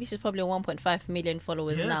think maybe she's probably 1.5 million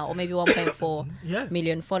followers Yeah. now, or maybe 1.4 Yeah.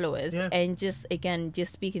 million followers. Yeah. And just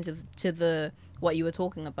speaking to the what you were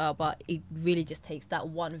talking about, but it really just takes that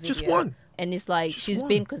one video. Just one. And it's like Just she's one.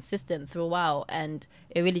 been consistent throughout, and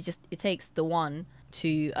it really it takes the one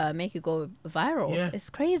to make it go viral. Yeah. It's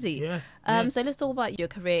crazy. Yeah. So let's talk about your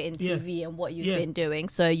career in Yeah. TV and what you've Yeah. been doing.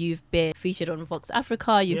 So you've been featured on Vox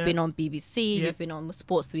Africa, you've Yeah. been on BBC, Yeah. you've been on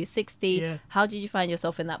Sports 360. Yeah. How did you find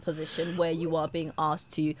yourself in that position where you are being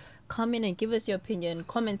asked to come in and give us your opinion,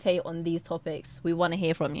 commentate on these topics? We want to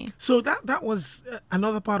hear from you. So that was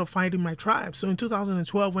another part of finding my tribe. So in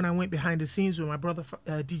 2012, when I went behind the scenes with my brother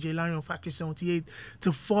DJ Lion on Factory 78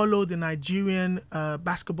 to follow the Nigerian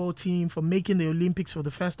basketball team for making the Olympics for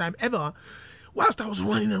the first time ever, whilst I was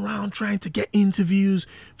running around trying to get interviews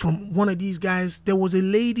from one of these guys, there was a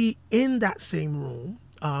lady in that same room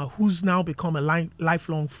who's now become a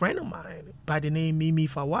lifelong friend of mine by the name Mimi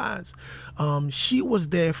Fawaz. She was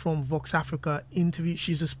there from Vox Africa interview.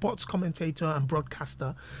 She's a sports commentator and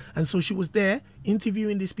broadcaster. And so she was there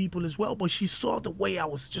interviewing these people as well. But she saw the way I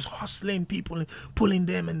was just hustling people and pulling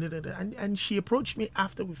them. And she approached me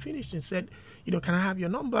after we finished and said, can I have your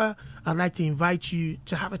number? I'd like to invite you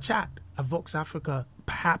to have a chat at Vox Africa,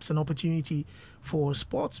 perhaps an opportunity for a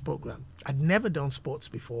sports program. I'd never done sports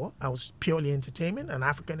before. I was purely entertainment and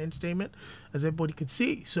African entertainment, as everybody could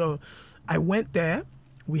see. So I went there.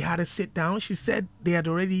 We had a sit down. She said they had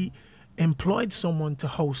already employed someone to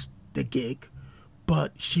host the gig,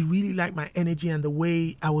 but she really liked my energy and the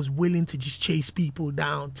way I was willing to just chase people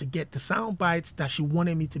down to get the sound bites that she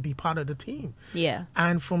wanted me to be part of the team. Yeah.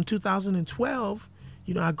 And from 2012,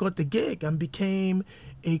 I got the gig and became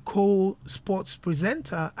a co-sports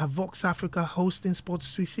presenter at Vox Africa, hosting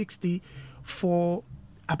Sports 360 for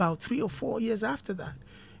about 3 or 4 years after that,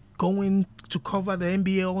 going to cover the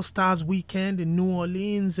NBA All-Stars weekend in New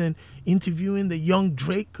Orleans and interviewing the young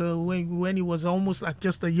Drake when he was almost like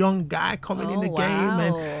just a young guy coming in the game,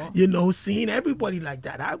 and seeing everybody like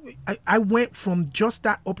that. I went from just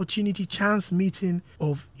that opportunity, chance meeting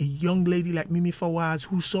of a young lady like Mimi Fawaz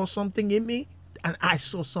who saw something in me, and I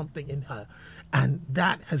saw something in her. And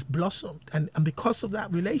that has blossomed. And because of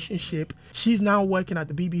that relationship, she's now working at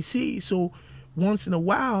the BBC. So once in a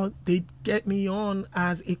while, they get me on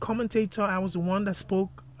as a commentator. I was the one that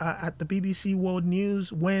spoke at the BBC World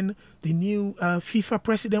News when the new FIFA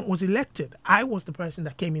president was elected. I was the person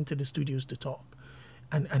that came into the studios to talk.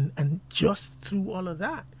 And just through all of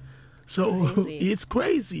that. So it's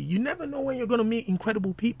crazy. You never know when you're going to meet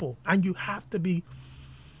incredible people. And you have to be,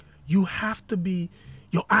 your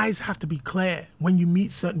eyes have to be clear when you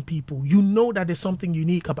meet certain people. You know that there's something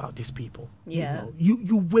unique about these people. Yeah.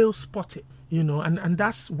 You will spot it, and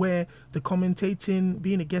that's where the commentating,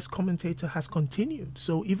 being a guest commentator, has continued.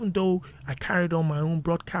 So even though I carried on my own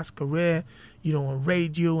broadcast career, on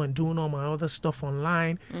radio and doing all my other stuff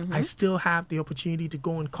online, I still have the opportunity to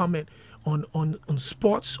go and comment on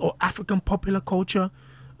sports or African popular culture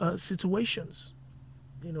situations.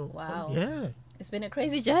 Wow. Yeah. It's been a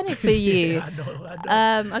crazy journey for you. I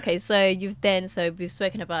know. Okay, so we've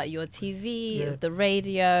spoken about your TV, the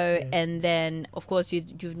radio, and then of course you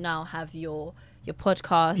now have your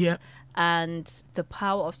podcast. Yeah. And the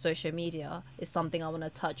power of social media is something I want to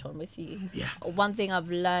touch on with you. Yeah. One thing I've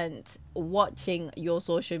learned watching your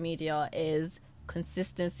social media is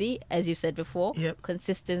consistency, as you said before. Yep.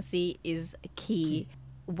 Consistency is key.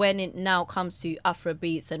 When it now comes to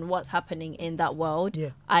Afrobeats and what's happening in that world,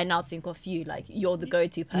 I now think of you like you're the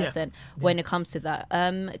go-to person when it comes to that.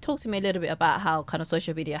 Talk to me a little bit about how kind of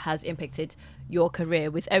social media has impacted your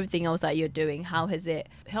career with everything else that you're doing. How has it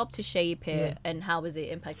helped to shape it, and how has it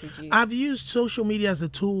impacted you? I've used social media as a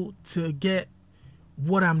tool to get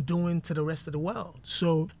what I'm doing to the rest of the world.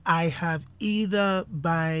 So I have, either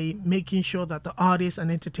by making sure that the artists and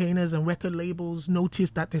entertainers and record labels notice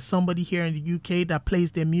that there's somebody here in the UK that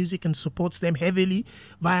plays their music and supports them heavily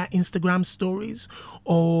via Instagram stories,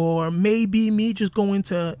 or maybe me just going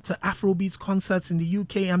to Afrobeats concerts in the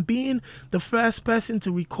UK and being the first person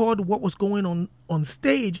to record what was going on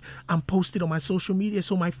stage and post it on my social media.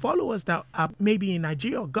 So my followers that are maybe in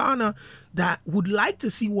Nigeria or Ghana that would like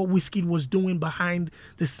to see what Wizkid was doing behind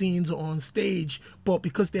the scenes or on stage, but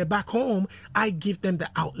because they're back home, I give them the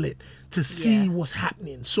outlet to see what's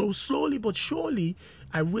happening. So slowly but surely,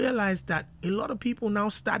 I realized that a lot of people now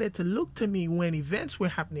started to look to me when events were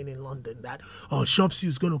happening in London, that, Shopsy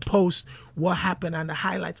was going to post what happened and the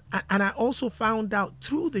highlights. And I also found out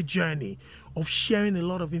through the journey of sharing a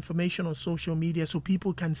lot of information on social media so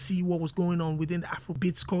people can see what was going on within the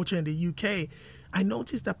Afrobeats culture in the UK, I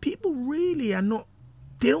noticed that people really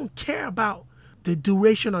they don't care about the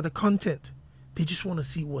duration of the content. They just want to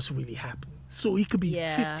see what's really happening. So it could be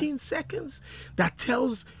 15 seconds that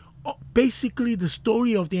tells basically the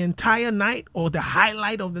story of the entire night, or the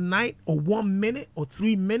highlight of the night, or 1 minute or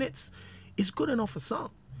 3 minutes. Is good enough for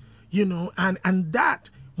some, and that,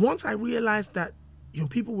 once I realized that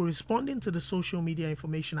people were responding to the social media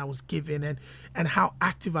information I was given and how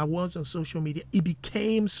active I was on social media, it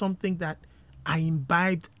became something that I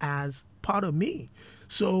imbibed as part of me.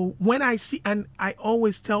 So when I see, and I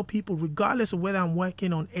always tell people, regardless of whether I'm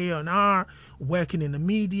working on A&R, working in the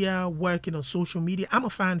media, working on social media, I'm a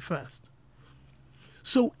fan first.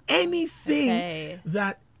 So anything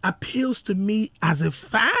that appeals to me as a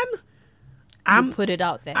fan, you put it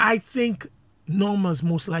out there. I think Norma's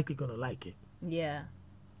most likely going to like it. Yeah.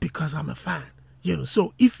 Because I'm a fan.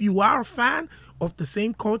 So if you are a fan of the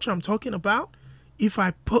same culture I'm talking about, if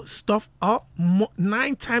I put stuff up,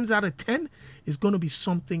 9 times out of 10, it's going to be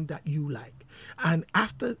something that you like. And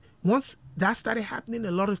once that started happening,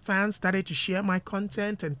 a lot of fans started to share my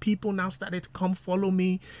content, and people now started to come follow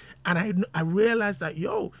me. And I realized that,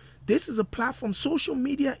 this is a platform. Social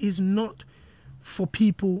media is not for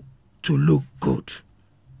people to look good.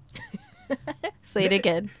 Say it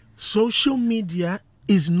again. Social media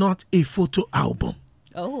is not a photo album.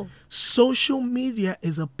 Oh. Social media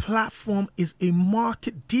is a platform, is a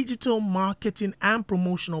digital marketing and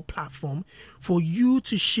promotional platform for you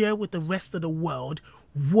to share with the rest of the world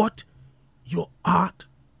what your art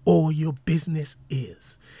or your business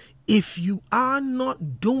is. If you are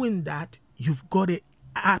not doing that, you've got it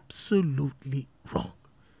absolutely wrong.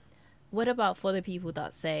 What about for the people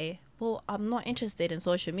that say, well, I'm not interested in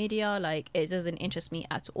social media. Like, it doesn't interest me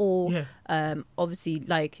at all. Obviously,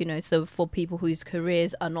 like, you know, so for people whose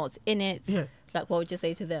careers are not in it, like, what would you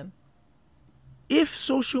say to them? If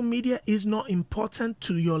social media is not important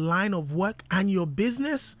to your line of work and your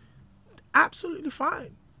business, absolutely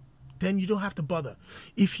fine. Then you don't have to bother.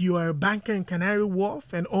 If you are a banker in Canary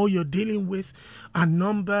Wharf and all you're dealing with are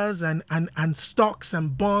numbers and stocks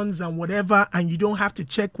and bonds and whatever, and you don't have to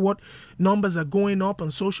check what numbers are going up on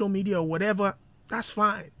social media or whatever, that's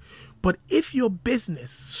fine. But if your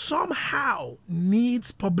business somehow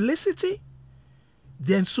needs publicity,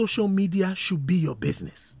 then social media should be your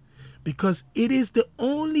business, because it is the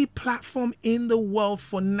only platform in the world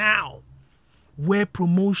for now where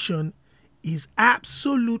promotion is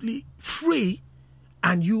absolutely free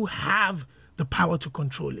and you have the power to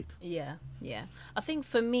control it. Yeah. I think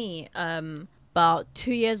for me, about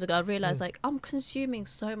 2 years ago, I realized like I'm consuming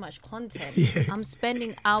so much content. I'm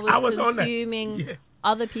spending hours consuming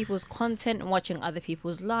other people's content and watching other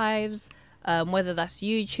people's lives, whether that's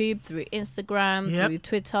YouTube, through Instagram, through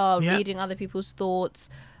Twitter, reading other people's thoughts,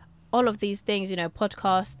 all of these things, you know,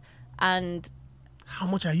 podcast. And how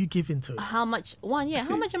much are you giving to it? How much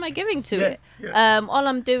am I giving to it? All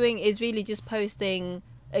I'm doing is really just posting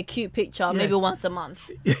a cute picture maybe once a month,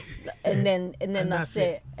 and then that's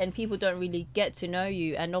it. And people don't really get to know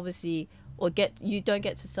you, and obviously, you don't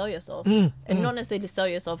get to sell yourself, and not necessarily sell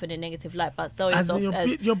yourself in a negative light, but sell yourself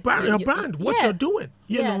as your brand, what you're doing.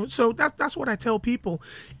 You know, so that's what I tell people.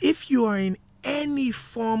 If you are in any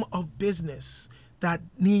form of business that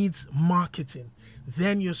needs marketing,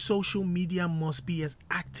 then your social media must be as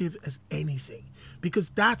active as anything,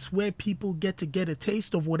 because that's where people get a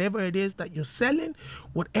taste of whatever it is that you're selling,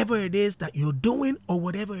 whatever it is that you're doing, or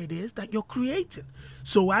whatever it is that you're creating.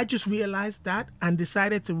 So I just realized that and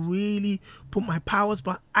decided to really put my powers,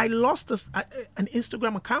 but I lost an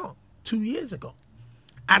Instagram account 2 years ago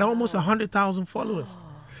at almost 100,000 followers,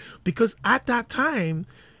 because at that time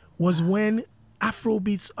was when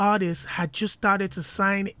Afrobeats artists had just started to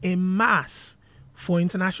sign en masse for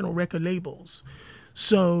international record labels.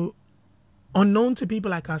 So unknown to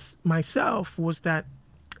people like myself was that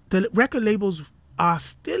the record labels are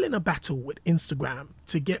still in a battle with Instagram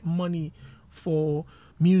to get money for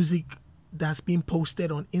music that's being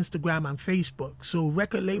posted on Instagram and Facebook. So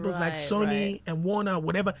record labels like Sony and Warner,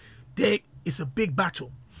 whatever, it's a big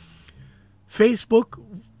battle. Facebook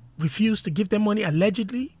refused to give them money,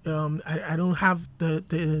 allegedly. I don't have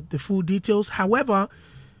the full details. However,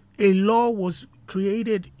 a law was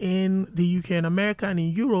created in the UK and America and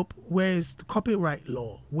in Europe, where it's the copyright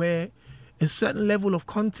law, where a certain level of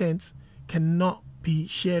content cannot be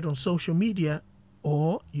shared on social media,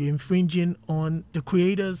 or you're infringing on the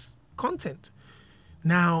creator's content.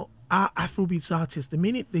 Now, our Afrobeats artists, the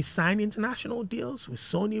minute they sign international deals with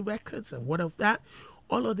Sony Records and what of that,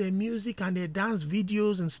 all of their music and their dance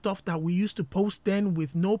videos and stuff that we used to post then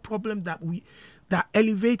with no problem, that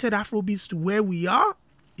elevated Afrobeats to where we are,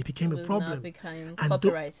 it became a problem. Became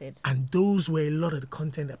copyrighted. And those were a lot of the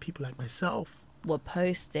content that people like myself were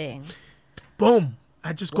posting. Boom.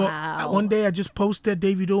 I just got, one day I just posted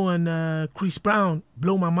Davido and Chris Brown,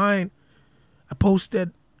 blow my mind. I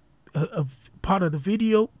posted a part of the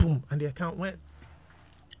video, boom, and the account went.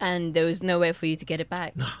 And there was no way for you to get it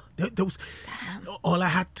back. No, there was. What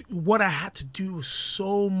I had to do was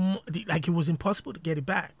like it was impossible to get it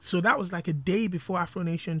back. So that was like a day before Afro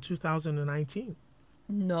Nation 2019.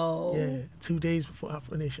 No. Yeah, 2 days before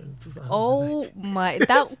Afro Nation 2019. Oh my!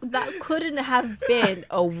 That couldn't have been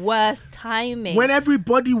a worse timing. When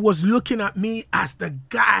everybody was looking at me as the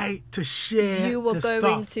guy to share, you were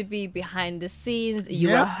going to be behind the scenes. You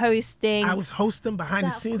were hosting. I was hosting behind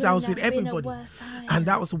the scenes. I was with everybody, and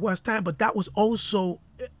that was the worst time. But that was also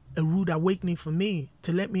a rude awakening for me,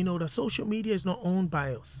 to let me know that social media is not owned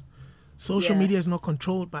by us. Social media is not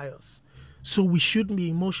controlled by us. So we shouldn't be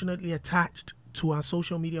emotionally attached to our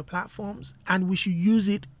social media platforms, and we should use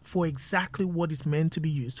it for exactly what it's meant to be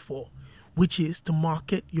used for, which is to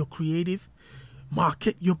market your creative,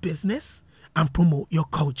 market your business, and promote your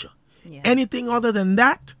culture. Anything other than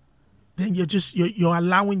that, then you're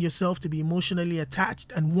allowing yourself to be emotionally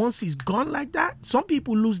attached. And once it's gone like that, some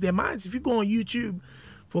people lose their minds. If you go on YouTube,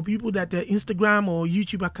 for people that their Instagram or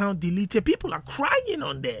YouTube account deleted, people are crying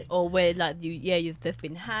on there. Or where like they've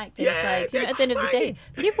been hacked. It's like, at the end of the day,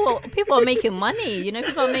 people are making money.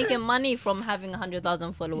 People are making money from having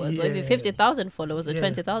 100,000 followers, or even 50,000 followers, or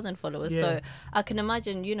 20,000 followers. So I can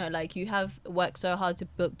imagine, like you have worked so hard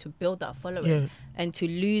to build that following, and to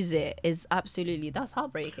lose it is that's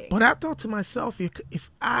heartbreaking. But I thought to myself, if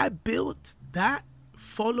I built that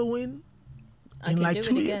following in like do it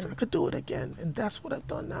 2 years, again. I could do it again. And that's what I've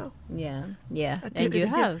done now. Yeah. I did And it you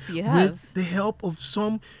again. have. With the help of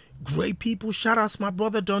some great people. Shout out to my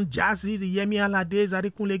brother Don Jazzy, the Yemi Alades,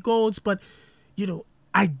 Adekunle Golds. But,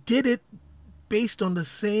 I did it based on the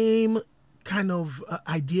same kind of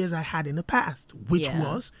ideas I had in the past, which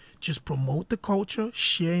was just promote the culture,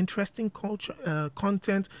 share interesting culture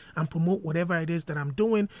content, and promote whatever it is that I'm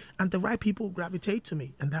doing, and the right people gravitate to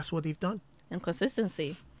me, and that's what they've done. And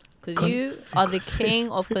consistency, because you are the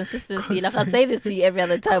king of consistency. Like I say this to you every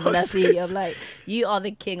other time when I see you, I'm like, you are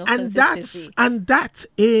the king of consistency. And that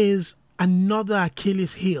is another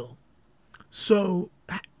Achilles heel. So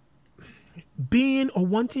being or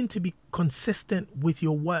wanting to be consistent with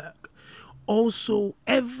your work, also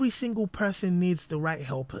every single person needs the right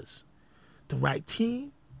helpers, the right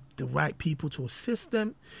team, the right people to assist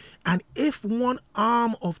them. And if one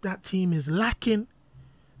arm of that team is lacking,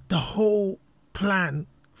 the whole plan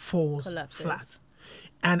falls flat.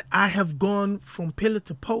 And I have gone from pillar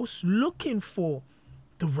to post looking for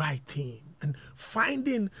the right team and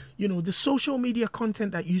finding, the social media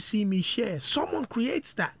content that you see me share. Someone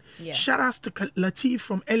creates that. Yeah. Shout outs to Latif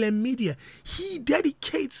from LM Media. He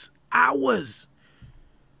dedicates hours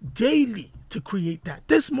daily to create that.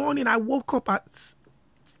 This morning I woke up at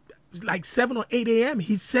like 7 or 8 a.m.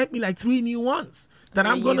 He sent me like 3 new ones that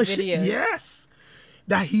I'm going to share. Yes.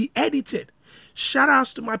 That he edited. Shout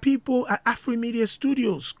outs to my people at Afri Media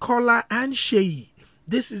Studios, Kola and Sheyi.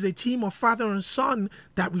 This is a team of father and son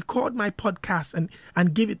that record my podcast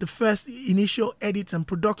and give it the first initial edits and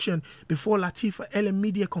production before Latif at LM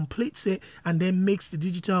Media completes it and then makes the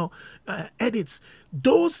digital edits.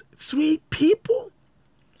 Those 3 people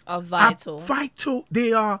are vital.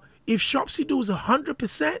 They are, if Shopsy does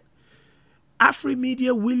 100%, Afri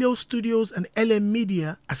Media, Willio Studios, and LM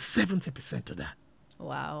Media are 70% of that.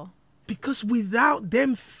 Wow. Because without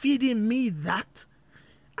them feeding me that,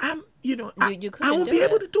 I won't be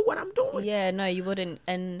able to do what I'm doing. Yeah, no, you wouldn't.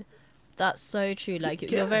 And that's so true. Like,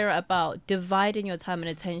 you're very right about dividing your time and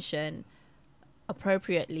attention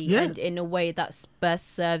appropriately and in a way that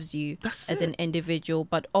best serves you as an individual,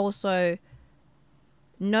 but also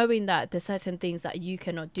knowing that there's certain things that you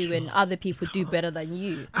cannot do and other people do better than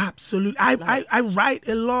you. Absolutely. I write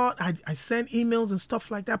a lot. I send emails and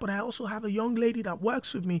stuff like that, but I also have a young lady that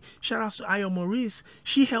works with me. Shout out to Ayo Maurice.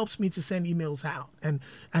 She helps me to send emails out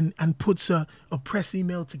and puts a press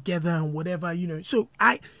email together and whatever, So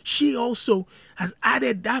she also has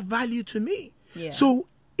added that value to me. Yeah. So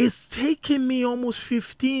it's taken me almost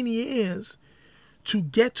 15 years to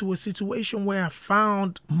get to a situation where I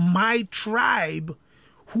found my tribe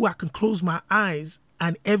who I can close my eyes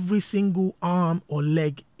and every single arm or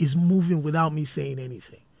leg is moving without me saying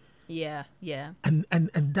anything. Yeah. And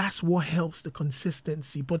that's what helps the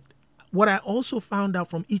consistency. But what I also found out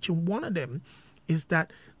from each and one of them is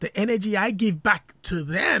that the energy I give back to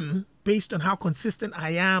them based on how consistent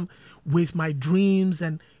I am with my dreams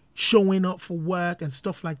and showing up for work and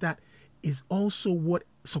stuff like that is also what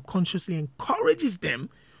subconsciously encourages them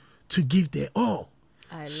to give their all.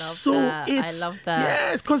 I love that.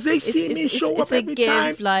 Yes, because they see me show up every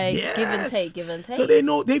time. Give and take. So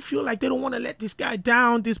they feel like they don't want to let this guy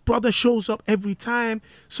down. This brother shows up every time.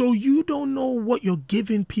 So you don't know what you're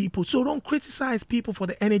giving people. So don't criticize people for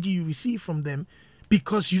the energy you receive from them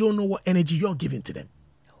because you don't know what energy you're giving to them.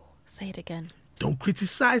 Say it again. Don't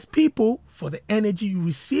criticize people for the energy you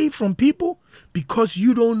receive from people because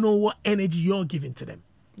you don't know what energy you're giving to them.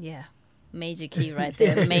 Yeah. Major key right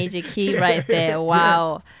there.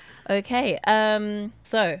 Wow. Okay.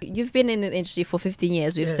 So you've been in the industry for 15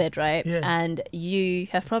 years, we've said, right? Yeah. And you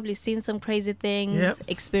have probably seen some crazy things,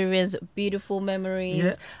 experienced beautiful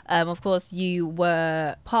memories. Of course, you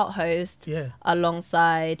were part host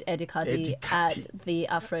alongside Eddie Cardi at the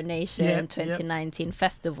Afro Nation 2019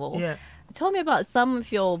 festival. Yeah. Tell me about some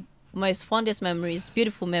of your most fondest memories,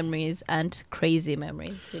 beautiful memories, and crazy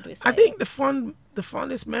memories, should we say? I think the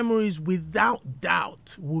fondest memories, without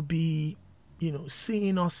doubt, would be,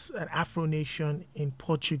 seeing us at Afro Nation in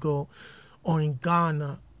Portugal or in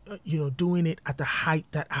Ghana, doing it at the height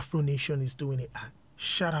that Afro Nation is doing it at.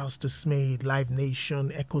 Shout outs to Smade, Live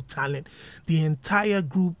Nation, Echo Talent, the entire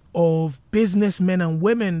group of businessmen and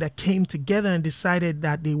women that came together and decided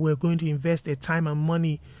that they were going to invest their time and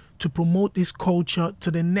money to promote this culture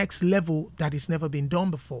to the next level that has never been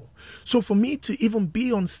done before. So for me to even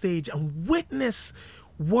be on stage and witness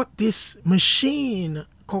what this machine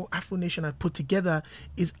called Afro Nation had put together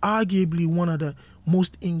is arguably one of the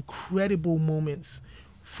most incredible moments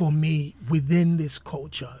for me within this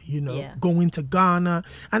culture, going to Ghana.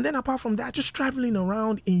 And then apart from that, just traveling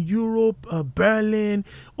around in Europe, Berlin,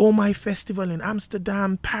 Oh My Festival in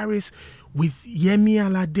Amsterdam, Paris, with Yemi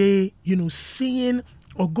Alade, you know, seeing,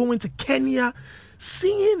 or going to Kenya,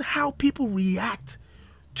 seeing how people react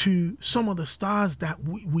to some of the stars that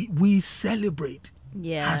we celebrate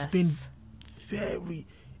has been very,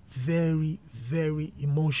 very, very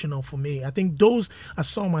emotional for me. I think those are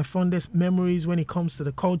some of my fondest memories when it comes to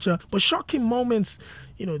the culture. But shocking moments,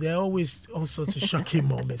 you know, there are always all sorts of shocking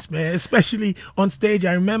moments, man, especially on stage.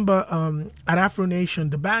 I remember at Afro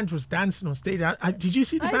Nation, the band was dancing on stage. Did you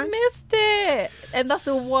see the band? I missed it. And that's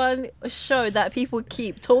the one show that people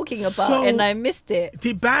keep talking about, and I missed it.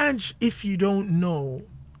 The band, if you don't know,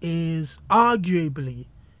 is arguably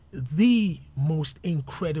the most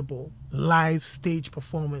incredible live stage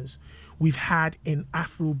performance we've had in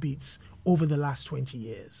Afrobeats over the last 20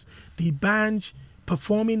 years. The band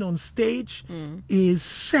performing on stage is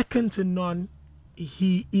second to none.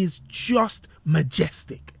 He is just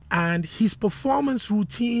majestic. And his performance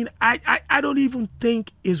routine, I don't even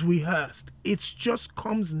think is rehearsed. It just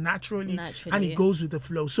comes naturally and it goes with the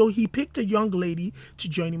flow. So he picked a young lady to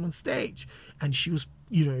join him on stage. And she was,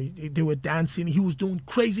 you know, they were dancing. He was doing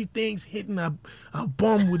crazy things, hitting a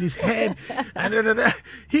bomb with his head. And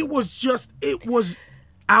he was just, it was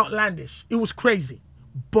outlandish. It was crazy.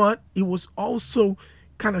 But it was also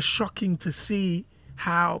kind of shocking to see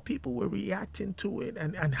how people were reacting to it,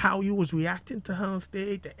 and how he was reacting to her on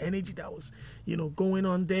stage, the energy that was, you know, going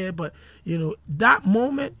on there. But, you know, that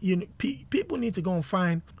moment, you know, people need to go and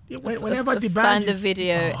find, whenever the band find the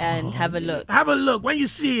video and have a look. Have a look. When you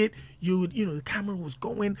see it, you know, the camera was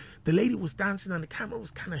going, the lady was dancing, and the camera was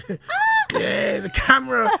kind of, yeah, the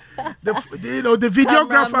camera, the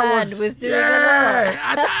videographer was doing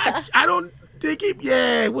I don't think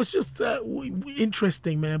it was just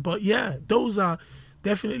interesting, man. But yeah, those are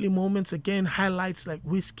definitely moments, again, highlights like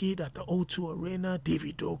Wizkid at the O2 Arena,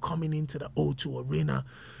 Davido coming into the O2 Arena,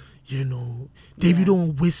 you know, Davido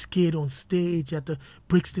and Wizkid on stage at the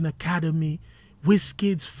Brixton Academy,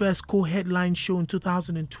 Wizkid's first co-headline show in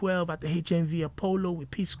 2012 at the HMV Apollo with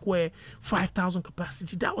P Square, 5,000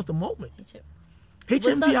 capacity. That was the moment.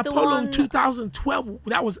 HMV Apollo in 2012,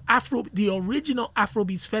 that was the original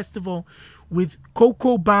Afrobeats festival with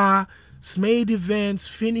Coco Bar, Smade Events,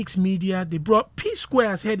 Phoenix Media. They brought P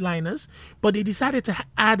Square as headliners, but they decided to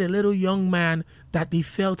add a little young man that they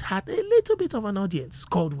felt had a little bit of an audience,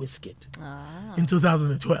 called Wizkid, in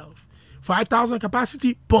 2012. 5,000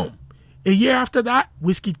 capacity, boom. A year after that,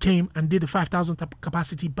 Wizkid came and did the 5,000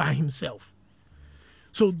 capacity by himself.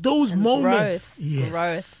 So those moments,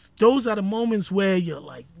 growth. Those are the moments where you're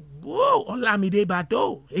like, whoa, Olamide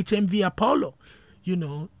Bado, HMV Apollo. You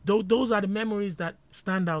know, those are the memories that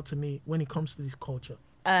stand out to me when it comes to this culture.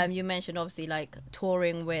 You mentioned obviously like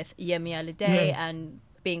touring with Yemi Alade and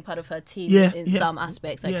being part of her team in some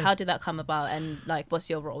aspects. Like, how did that come about, and like, what's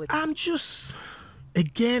your role with it?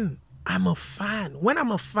 I'm a fan. When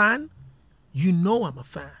I'm a fan, you know I'm a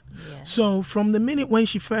fan. Yeah. So from the minute when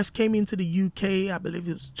she first came into the UK, I believe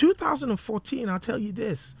it was 2014, I'll tell you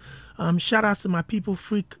this. Shout out to my people,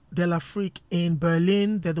 Freak de la Freak in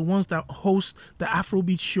Berlin. They're the ones that host the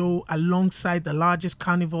Afrobeat show alongside the largest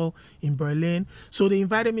carnival in Berlin. So they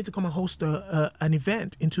invited me to come and host an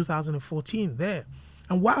event in 2014 there.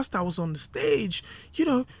 And whilst I was on the stage, you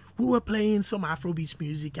know, we were playing some Afrobeats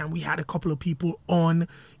music, and we had a couple of people on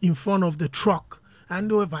in front of the truck, and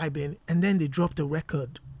they were vibing. And then they dropped a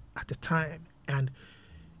record at the time, and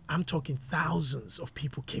I'm talking thousands of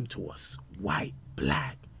people came to us, white,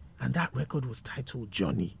 black. And that record was titled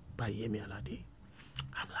Johnny by Yemi Alade.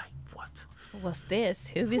 I'm like, what? What's this?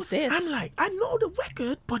 Who is this? I'm like, I know the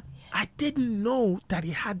record, but I didn't know that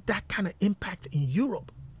it had that kind of impact in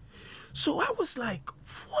Europe. So I was like,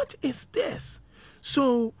 what is this?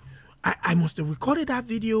 So I must have recorded that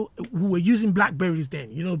video. We were using Blackberries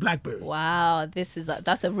then, you know, Blackberry. Wow, that's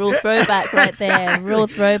a real throwback right there. Exactly. Real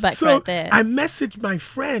throwback right there. I messaged my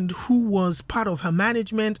friend who was part of her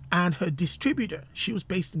management and her distributor. She was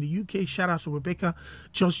based in the UK. Shout out to Rebecca,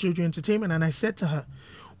 Just Jojo Entertainment. And I said to her,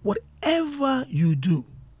 whatever you do,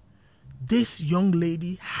 this young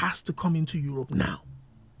lady has to come into Europe now.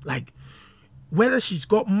 Like, whether she's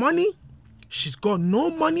got money, she's got no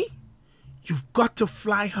money, you've got to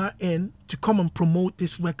fly her in to come and promote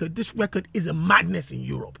this record. This record is a madness in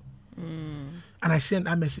Europe. And I sent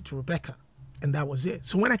that message to Rebecca, and that was it.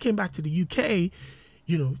 So when I came back to the UK,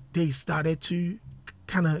 you know, they started to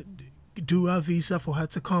kind of do a visa for her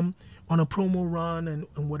to come on a promo run and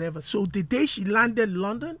whatever. So the day she landed in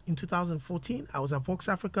London in 2014, I was at Vox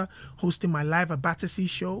Africa hosting my live at Battersea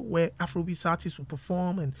show where Afrobeats artists would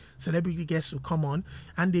perform and celebrity guests would come on,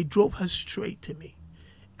 and they drove her straight to me.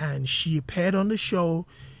 And she appeared on the show,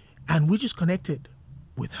 and we just connected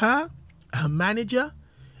with her, her manager,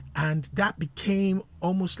 And that became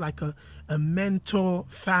almost like a mentor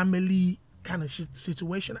family kind of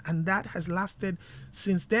situation. And that has lasted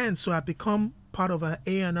since then. So I've become part of an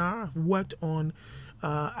A&R. I've worked on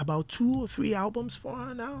about 2 or 3 albums for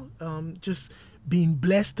her now. Just being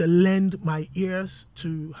blessed to lend my ears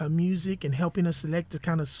to her music and helping her select the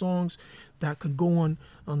kind of songs that could go on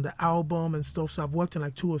the album and stuff. So I've worked on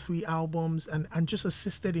like 2 or 3 albums and just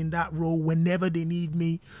assisted in that role whenever they need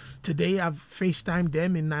me. Today I've FaceTimed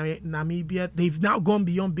them in Namibia. They've now gone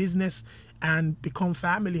beyond business and become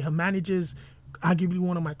family. Her manager's arguably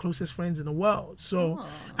one of my closest friends in the world. So,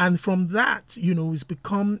 and from that, it's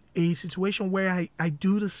become a situation where I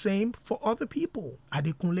do the same for other people.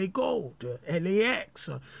 Adekunle Gold, LAX,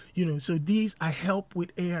 so these I help with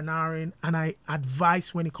A&R and I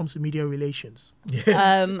advise when it comes to media relations.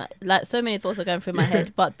 Yeah. Like so many thoughts are going through my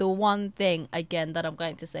head, but the one thing again that I'm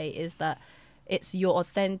going to say is that it's your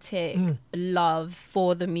authentic love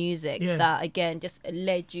for the music that again just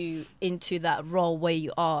led you into that role where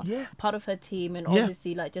you are part of her team and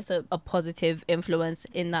obviously like just a positive influence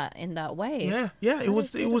in that way. It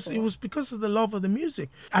was because of the love of the music.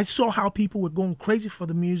 I saw how people were going crazy for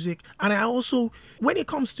the music, and I also, when it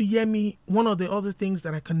comes to Yemi, one of the other things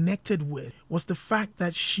that I connected with was the fact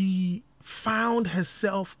that she found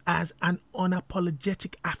herself as an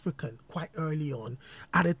unapologetic African quite early on,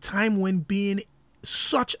 at a time when being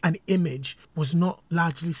such an image was not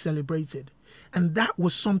largely celebrated. And that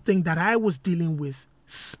was something that I was dealing with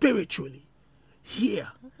spiritually here,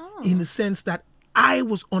 in the sense that I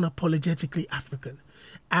was unapologetically African.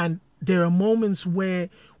 And there are moments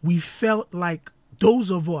where we felt like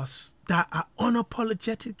those of us that are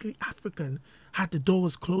unapologetically African had the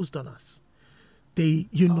doors closed on us. We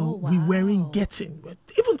weren't getting,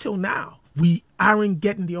 even till now, we aren't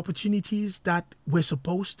getting the opportunities that we're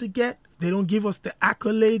supposed to get. They don't give us the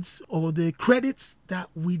accolades or the credits that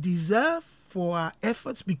we deserve for our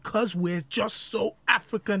efforts because we're just so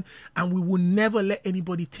African, and we will never let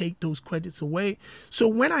anybody take those credits away. So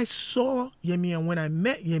when I saw Yemi and when I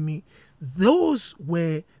met Yemi, those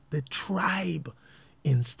were the tribe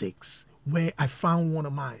instincts where I found one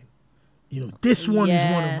of mine. This one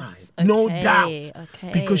is one of mine, no doubt,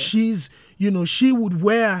 because she's, she would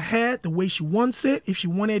wear her hair the way she wants it. If she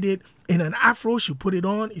wanted it in an afro, she put it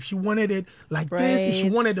on. If she wanted it like braids. This, if she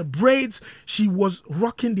wanted the braids, she was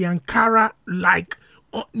rocking the Ankara like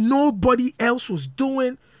nobody else was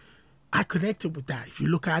doing. I connected with that. If you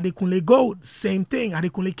look at Adekunle Gold, same thing.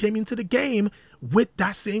 Adekunle came into the game with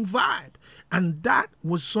that same vibe. And that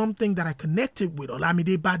was something that I connected with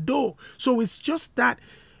Olamide Bado. So it's just that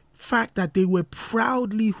fact that they were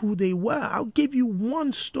proudly who they were. I'll give you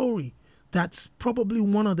one story that's probably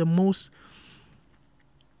one of the most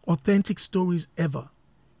authentic stories ever.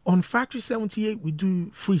 On Factory 78, we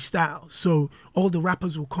do freestyle. So all the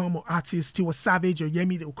rappers will come, or artists, Tiwa Savage or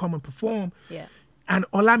Yemi, they will come and perform. Yeah. And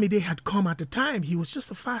Olamide had come at the time. He was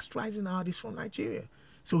just a fast rising artist from Nigeria.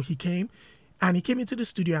 So he came into the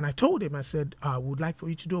studio, and I told him, I said, I would like for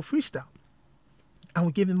you to do a freestyle. And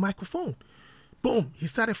we gave him a microphone. Boom, he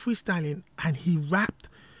started freestyling and he rapped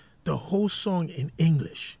the whole song in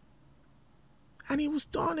English. And he was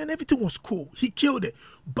done and everything was cool. He killed it.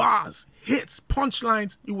 Bars, hits,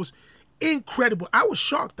 punchlines. It was incredible. I was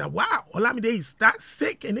shocked that, wow, Olamide is that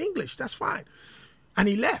sick in English. That's fine. And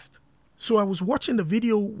he left. So I was watching the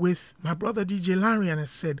video with my brother DJ Larry and I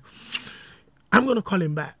said, I'm going to call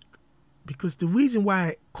him back. Because the reason why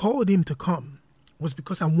I called him to come was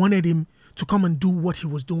because I wanted him to come and do what he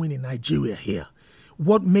was doing in Nigeria here.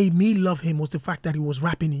 What made me love him was the fact that he was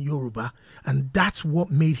rapping in Yoruba, and that's what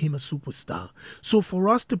made him a superstar. So for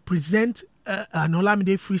us to present an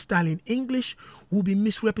Olamide freestyle in English would be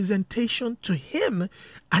misrepresentation to him,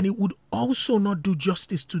 and it would also not do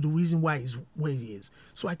justice to the reason why he's where he is.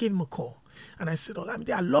 So I gave him a call, and I said,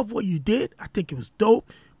 Olamide, I love what you did. I think it was dope,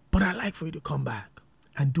 but I'd like for you to come back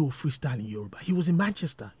and do a freestyle in Yoruba. He was in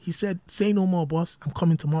Manchester. He said, say no more, boss. I'm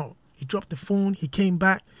coming tomorrow. He dropped the phone. He came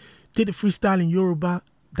back, did a freestyle in Yoruba.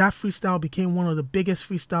 That freestyle became one of the biggest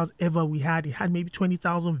freestyles ever we had. It had maybe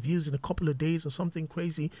 20,000 views in a couple of days or something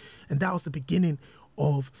crazy. And that was the beginning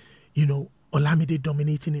of, Olamide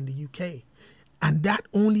dominating in the UK. And that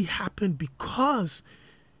only happened because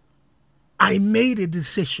I made a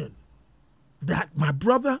decision that, my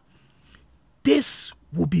brother, this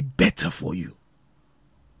will be better for you,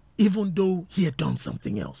 even though he had done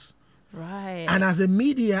something else. Right. And as a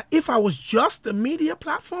media, if I was just a media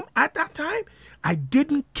platform at that time, I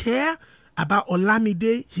didn't care about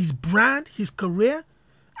Olamide, his brand, his career.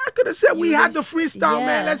 I could have said, we had the freestyle,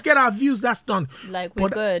 man. Let's get our views. That's done. Like, we're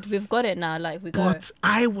good. We've got it now. Like, we got it. But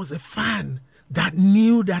I was a fan that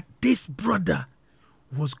knew that this brother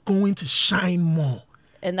was going to shine more.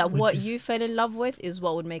 And that what you fell in love with is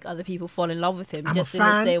what would make other people fall in love with him, just in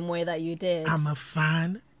the same way that you did. I'm a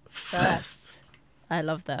fan first. I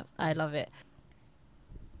love that. I love it.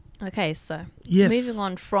 Okay, so moving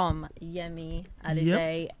on from Yemi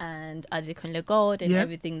Alade and Adekunle Gold and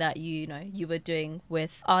everything that you were doing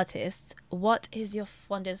with artists, what is your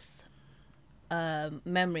fondest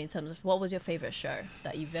memory in terms of what was your favorite show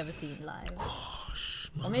that you've ever seen live?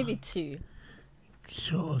 Gosh, man. Or maybe two.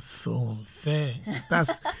 You're so unfair.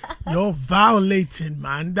 You're violating,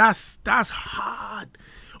 man. That's hard.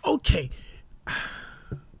 Okay.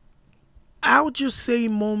 I'll just say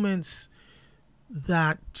moments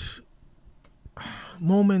that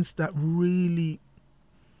really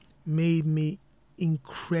made me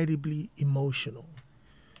incredibly emotional.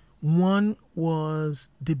 One was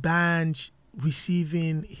D'banj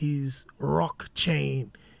receiving his rock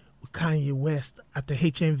chain with Kanye West at the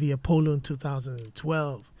HMV Apollo in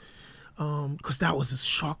 2012. Because that was a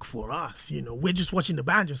shock for us. We're just watching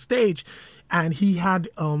D'banj on stage, and he had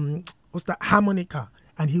harmonica,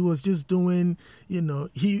 and he was just doing,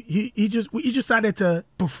 he just started to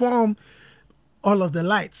perform all of the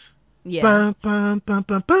lights. Yeah. Bum, bum, bum,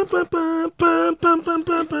 bum, bum, bum, bum, bum, bum, bum,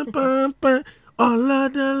 bum, bum, bum, bum, all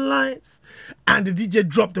of the lights, and the DJ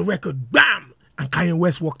dropped the record, bam, and Kanye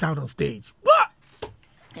West walked out on stage. What?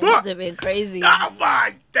 It must have been crazy. Oh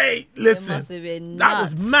my day! Listen, it must have been nuts. That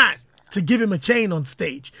was mad to give him a chain on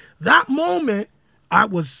stage. That moment,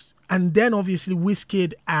 and then obviously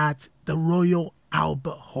Wizkid at the Royal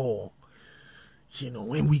Albert Hall.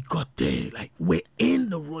 When we got there, like, we're in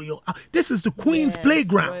the Royal. This is the Queen's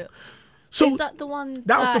Playground. So is that the one?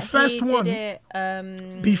 That was the first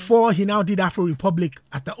one. Before he now did Afro Republic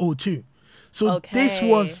at the O2. So this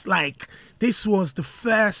was the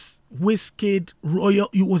first Wizkid Royal.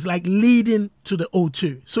 It was like leading to the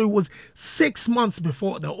O2. So it was 6 months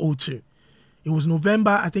before the O2. It was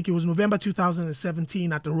November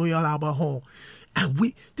 2017 at the Royal Albert Hall.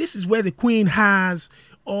 And this is where the Queen has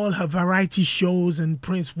all her variety shows and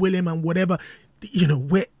Prince William and whatever.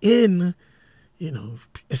 We're in,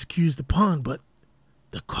 excuse the pun, but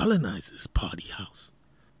the colonizers' party house.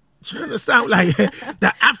 Do you understand? Like,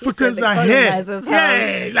 the Africans are here.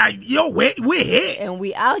 Yeah, like, yo, we're here. And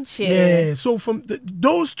we out here. Yeah, so from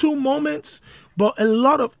those two moments, but a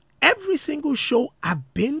lot of every single show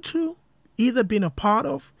I've been to, either been a part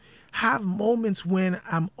of, have moments when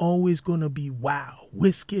I'm always going to be, wow,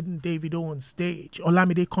 Wizkid and Davido on stage,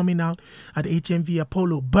 Olamide coming out at HMV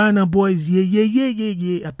Apollo, Burna Boys,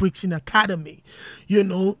 yeah, at Brixton Academy.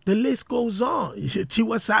 The list goes on.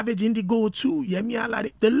 Tiwa Savage, Indigo 2, Yemi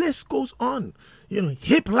Alade, the list goes on.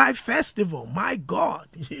 Hip Life Festival, my God.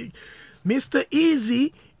 Mr.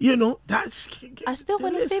 Easy, that's... I still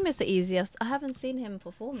want to see Mr. Easy. I haven't seen him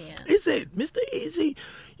perform yet. Is it? Mr. Easy,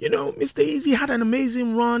 Mr. Easy had an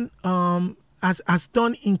amazing run, has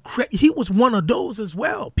done incredible. He was one of those as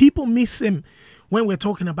well. People miss him when we're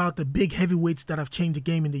talking about the big heavyweights that have changed the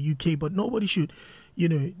game in the UK, but nobody should,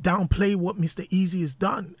 downplay what Mr. Easy has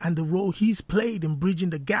done and the role he's played in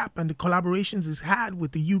bridging the gap and the collaborations he's had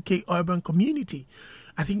with the UK urban community.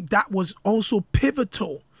 I think that was also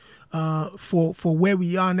pivotal for where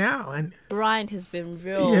we are now. And Bryant has been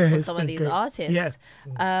real for some of these artists. Yeah.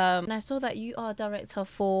 And I saw that you are director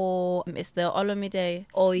for it's the Olumide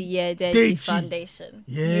Oyedeji Foundation.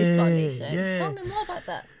 Youth Foundation. Yeah. Tell me more about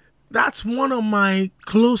that. That's one of my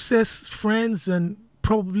closest friends and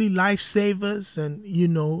probably lifesavers,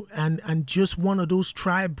 and just one of those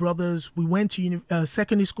tribe brothers. We went to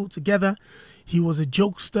secondary school together. He was a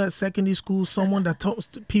jokester at secondary school, someone that talks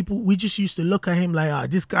to people. We just used to look at him like,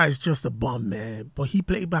 this guy is just a bum, man. But he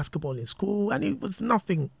played basketball in school, and it was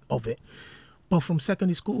nothing of it. But from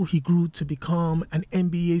secondary school, he grew to become an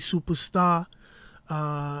NBA superstar.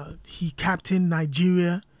 He captained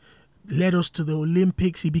Nigeria, led us to the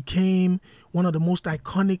Olympics. He became one of the most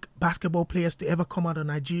iconic basketball players to ever come out of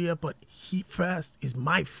Nigeria. But he first is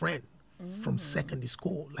my friend from secondary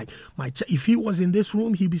school. Like, if he was in this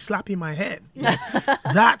room, he'd be slapping my head.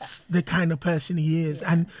 That's the kind of person he is.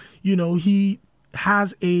 Yeah. And he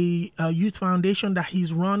has a youth foundation that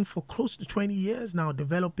he's run for close to 20 years now,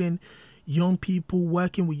 developing young people,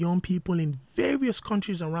 working with young people in various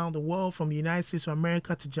countries around the world, from the United States of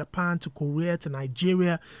America to Japan to Korea to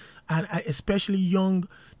Nigeria, and especially young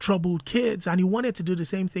troubled kids. And he wanted to do the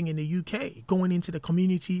same thing in the UK, going into the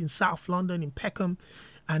community in South London, in Peckham,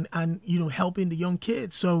 and helping the young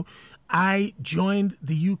kids. So I joined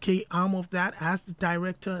the UK arm of that as the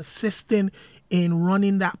director, assisting in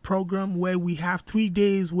running that program, where we have 3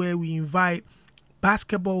 days where we invite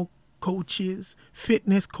basketball coaches,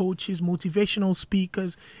 fitness coaches, motivational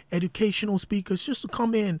speakers, educational speakers, just to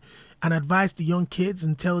come in and advise the young kids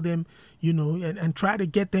and tell them, and try to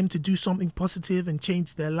get them to do something positive and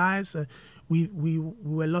change their lives. We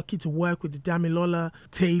were lucky to work with the Damilola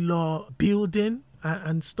Taylor building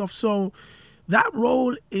and stuff. So that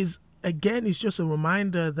role is just a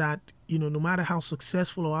reminder that, no matter how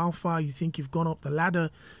successful or how far you think you've gone up the ladder,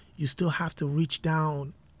 you still have to reach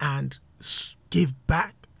down and give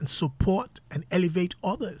back and support and elevate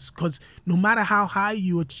others. Because no matter how high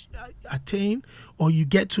you attain or you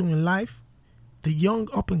get to in life, the young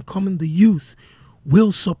up and coming, the youth,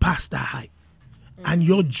 will surpass that height. And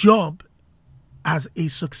your job as a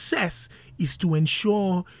success is to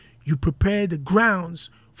ensure you prepare the grounds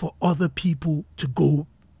for other people to go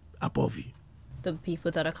above you. The people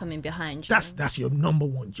that are coming behind you. That's your number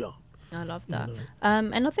one job. I love that.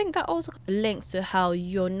 And I think that also links to how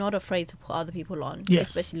you're not afraid to put other people on,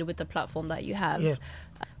 especially with the platform that you have. Yeah.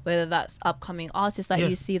 Whether that's upcoming artists that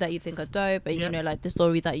you see that you think are dope, and like the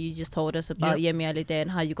story that you just told us about Yemi Alade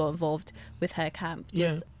and how you got involved with her camp.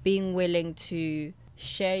 Just being willing to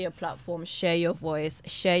share your platform, share your voice,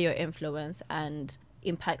 share your influence, and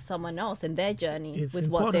impact someone else in their journey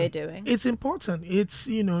what they're doing. It's important. It's,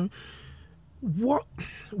 what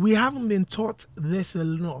we haven't been taught this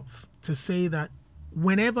enough, to say that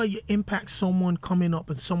whenever you impact someone coming up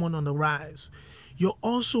and someone on the rise, you're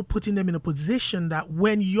also putting them in a position that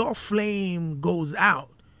when your flame goes out,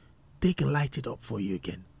 they can light it up for you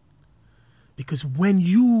again. Because when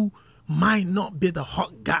you might not be the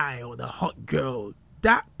hot guy or the hot girl,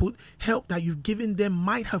 that help that you've given them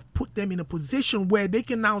might have put them in a position where they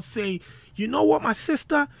can now say, you know what, my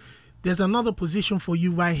sister, there's another position for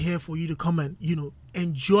you right here for you to come and,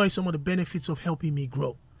 enjoy some of the benefits of helping me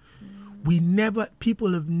grow.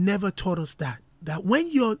 People have never taught us that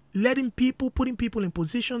when you're putting people in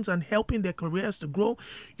positions and helping their careers to grow,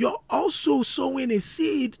 you're also sowing a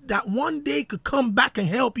seed that one day could come back and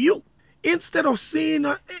help you. Instead of seeing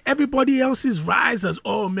everybody else's rise as,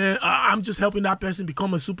 oh man, I'm just helping that person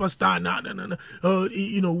become a superstar. No.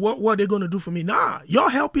 What are they going to do for me? Nah,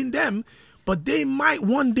 you're helping them, but they might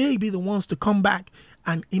one day be the ones to come back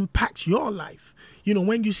and impact your life.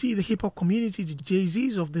 When you see the hip hop community, the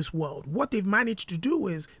Jay-Z's of this world, what they've managed to do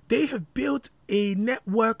is they have built a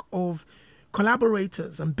network of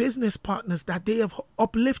collaborators and business partners that they have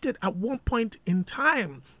uplifted at one point in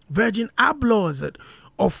time. Virgin Abloh's at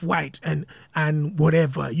Off-White and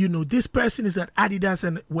whatever. This person is at Adidas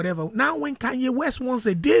and whatever. Now when Kanye West wants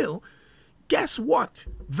a deal, guess what?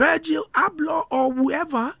 Virgil Abloh or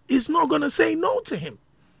whoever is not going to say no to him.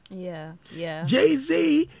 Yeah.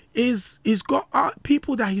 Jay-Z is got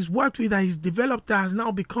people that he's worked with, that he's developed, that has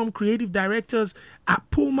now become creative directors at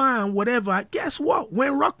Puma and whatever. Guess what?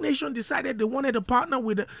 When Rock Nation decided they wanted to partner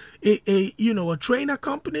with a trainer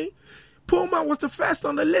company, Puma was the first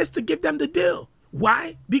on the list to give them the deal.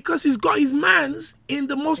 Why? Because he's got his mans in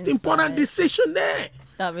the most important decision there.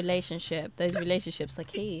 That relationship, those relationships are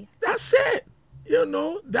key. That's it.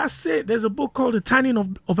 That's it. There's a book called The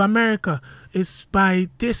Tanning of America. It's by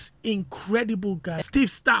this incredible guy,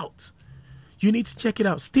 Steve Stout. You need to check it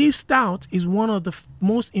out. Steve Stout is one of the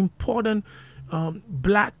most important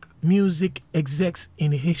black music execs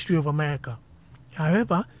in the history of America.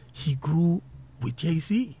 However, he grew with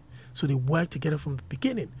Jay-Z. So they worked together from the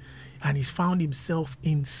beginning. And he's found himself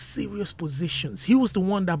in serious positions. He was the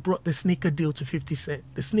one that brought the sneaker deal to 50 Cent,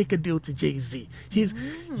 the sneaker deal to Jay-Z.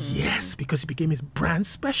 Yes, because he became his brand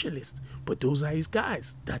specialist. But those are his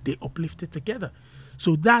guys that they uplifted together.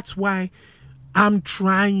 So that's why I'm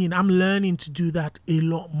learning to do that a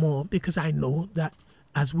lot more, because I know that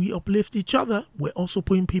as we uplift each other, we're also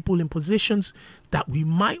putting people in positions that we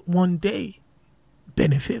might one day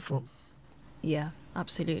benefit from. Yeah,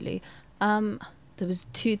 absolutely. There was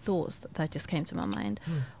two thoughts that just came to my mind.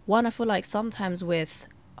 One, I feel like sometimes with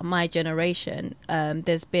my generation,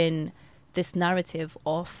 there's been this narrative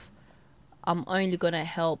of I'm only going to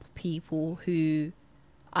help people who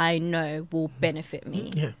I know will benefit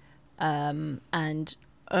me. And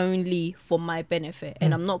only for my benefit.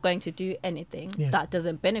 And I'm not going to do anything that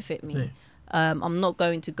doesn't benefit me. I'm not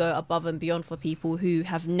going to go above and beyond for people who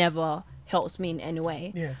have never helps me in any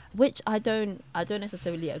way, which I don't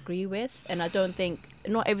necessarily agree with. And I don't think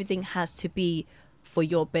not everything has to be for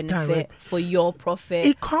your benefit, for your profit,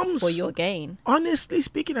 it comes for your gain. Honestly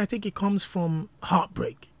speaking, I think it comes from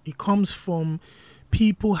heartbreak. It comes from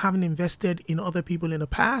people having invested in other people in the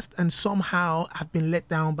past and somehow have been let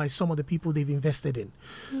down by some of the people they've invested in.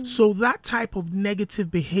 So that type of negative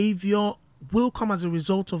behavior will come as a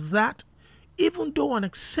result of that, even though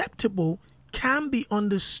unacceptable, can be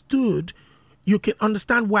understood You can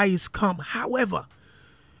understand why it's come. However,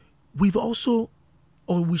 we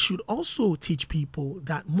should also teach people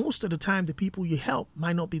that most of the time the people you help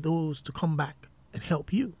might not be those to come back and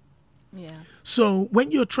help you. Yeah. So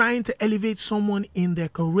when you're trying to elevate someone in their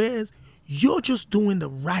careers, you're just doing the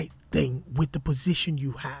right thing with the position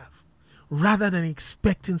you have, rather than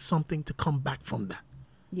expecting something to come back from that.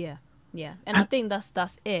 Yeah. Yeah. And I think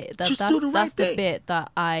that's it. Just do the right that's the thing. bit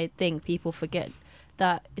that I think people forget,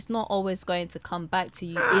 that it's not always going to come back to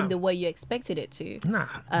you in the way you expected it to. Nah.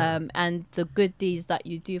 And the good deeds that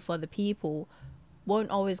you do for the people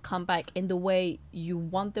won't always come back in the way you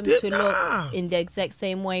want them to look, in the exact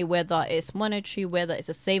same way, whether it's monetary, whether it's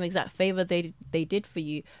the same exact favor they did for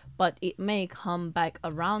you, but it may come back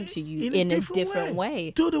around to you in a different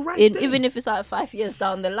way. Do the right thing. Even if it's like 5 years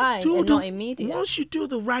down the line and not immediate. Once you do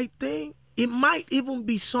the right thing, it might even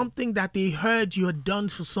be something that they heard you had done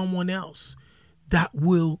for someone else that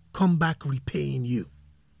will come back repaying you.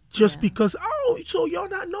 Just because, so you're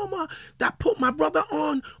that Noma that put my brother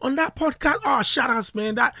on that podcast. Oh, shout outs,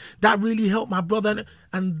 man. That really helped my brother.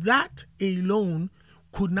 And that alone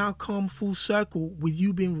could now come full circle with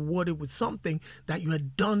you being rewarded with something that you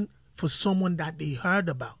had done for someone that they heard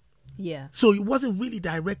about. Yeah. So it wasn't really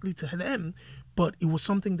directly to them, but it was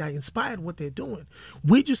something that inspired what they're doing.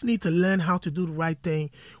 We just need to learn how to do the right thing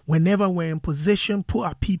whenever we're in position, put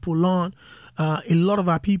our people on. A lot of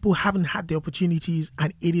our people haven't had the opportunities,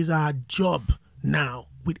 and it is our job now,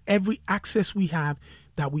 with every access we have,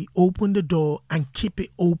 that we open the door and keep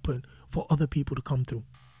it open for other people to come through.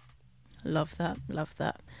 Love that.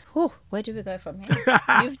 Whew, where do we go from here?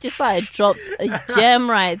 You've just dropped a gem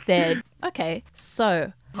right there. Okay,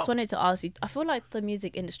 so just wanted to ask you, I feel like the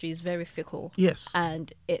music industry is very fickle. Yes.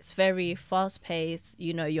 And it's very fast paced.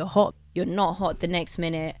 You're hot, you're not hot the next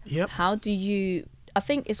minute. Yep. How do you... I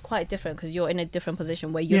think it's quite different because you're in a different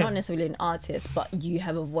position where you're not necessarily an artist, but you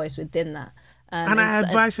have a voice within that. And I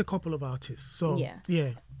advise a couple of artists. So,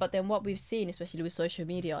 yeah. But then what we've seen, especially with social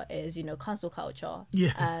media, is, cancel culture.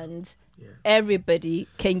 Yes. And everybody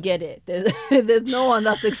can get it. There's no one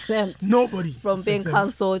that's exempt. Nobody from being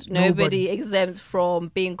cancelled. Nobody exempt from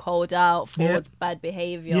being called out for bad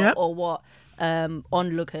behavior or what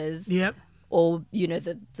onlookers. Yep. Or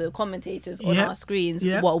the commentators on our screens,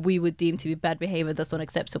 what we would deem to be bad behavior that's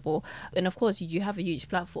unacceptable. And of course, you have a huge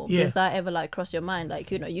platform. Does that ever cross your mind? I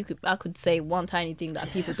could say one tiny thing that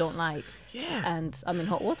people don't like, and I'm in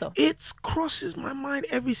hot water. It crosses my mind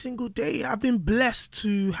every single day. I've been blessed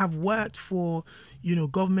to have worked for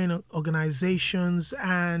government organizations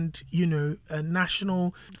and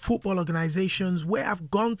national football organizations, where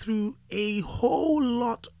I've gone through a whole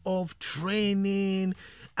lot of training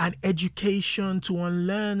and education to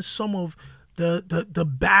unlearn some of the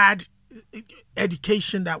bad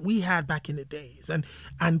education that we had back in the days,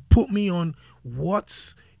 and put me on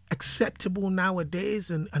what's acceptable nowadays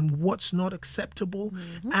and what's not acceptable.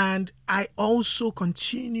 Mm-hmm. And I also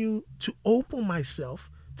continue to open myself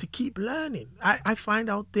to keep learning. I find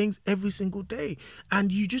out things every single day, and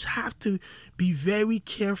you just have to be very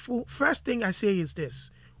careful. First thing I say is this: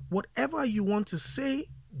 whatever you want to say,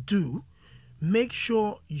 do. Make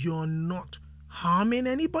sure you're not harming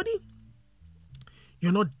anybody.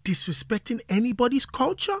 You're not disrespecting anybody's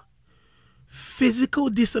culture,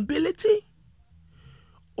 physical disability,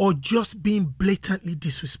 or just being blatantly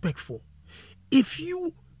disrespectful. If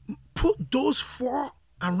you put those four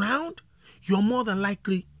around, you're more than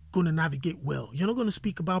likely going to navigate well. You're not going to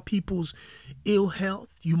speak about people's ill health.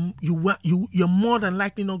 You're more than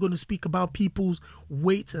likely not going to speak about people's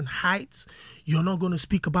weight and heights. You're not going to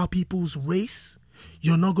speak about people's race.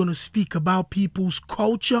 You're not going to speak about people's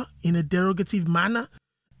culture in a derogative manner.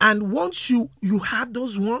 And once you have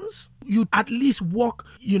those ones, you at least walk,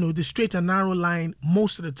 the straight and narrow line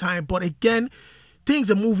most of the time. But again,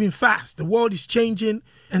 things are moving fast. The world is changing.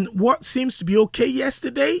 And what seems to be okay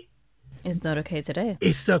yesterday, it's not okay today.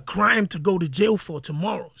 It's a crime to go to jail for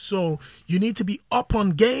tomorrow. So you need to be up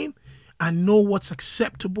on game and know what's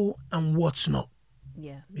acceptable and what's not.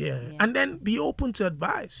 Yeah. And then be open to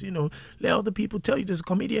advice. Let other people tell you. There's a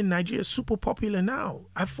comedian in Nigeria, super popular now.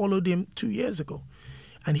 I followed him 2 years ago,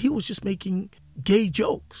 and he was just making gay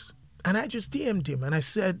jokes. And I just DM'd him and I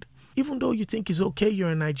said, even though you think it's okay,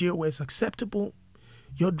 you're in Nigeria where it's acceptable,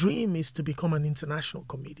 your dream is to become an international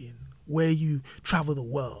comedian, where you travel the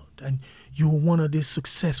world and you're one of these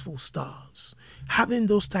successful stars. Having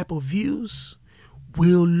those type of views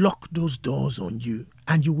will lock those doors on you,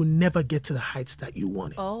 and you will never get to the heights that you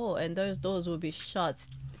wanted. Oh, and those doors will be shut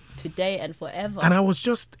today and forever. And I was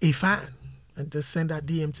just a fan. and just sent that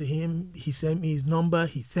DM to him. He sent me his number.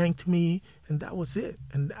 He thanked me, and that was it.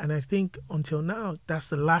 And I think until now, that's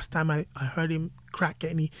the last time I heard him crack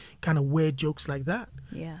any kind of weird jokes like that.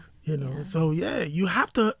 Yeah. You know, so yeah, you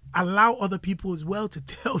have to allow other people as well to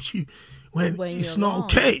tell you when it's not wrong.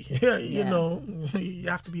 okay. Yeah, you know, you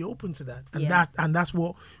have to be open to that, and that's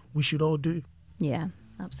what we should all do. Yeah,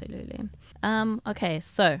 absolutely. Okay,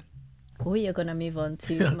 so we are gonna move on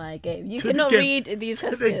to my game. You cannot read these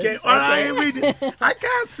questions. All right, read it. I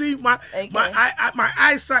can't see my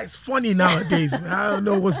eyesight's funny nowadays. I don't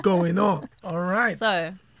know what's going on. All right.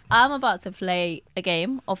 So I'm about to play a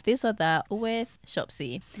game of this or that with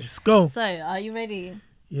Shopsy. Let's go. So are you ready?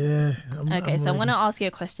 Yeah. I'm going to ask you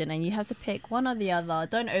a question and you have to pick one or the other.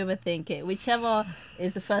 Don't overthink it. Whichever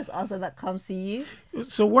is the first answer that comes to you.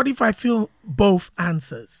 So what if I feel both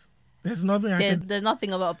answers? There's nothing There's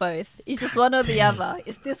nothing about both. It's just one or the other.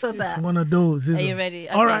 It's this or that. It's one of those, isn't it? Are you ready?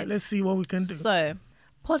 Okay. All right, let's see what we can do. So,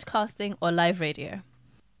 podcasting or live radio?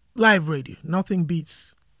 Live radio. Nothing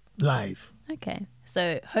beats live. Okay.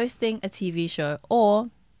 So, hosting a TV show or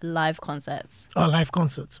live concerts? Oh, live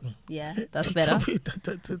concerts. Yeah, that's better.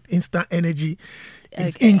 The instant energy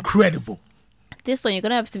is incredible. This one, you're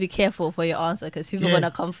going to have to be careful for your answer because people are going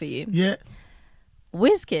to come for you. Yeah.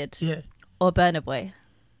 Wizkid or Burna Boy?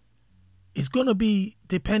 It's going to be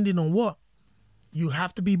depending on what. You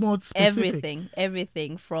have to be more specific.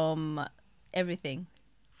 Everything from everything.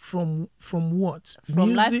 From what?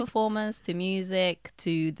 From live performance to music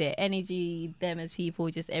to their energy, them as people,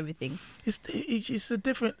 just everything. It's a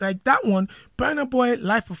different, like that one, Burna Boy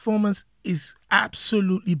live performance is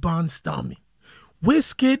absolutely barnstorming.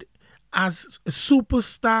 Wizkid as a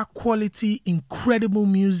superstar quality, incredible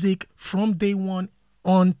music from day one,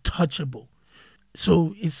 untouchable.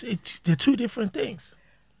 So they're two different things.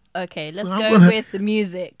 Okay, let's go with the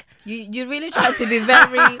music. You really try to be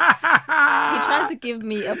very... you try to give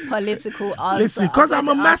me a political answer. Listen, because I'm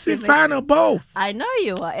a massive fan of both. I know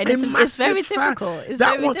you are. And it's very difficult. It's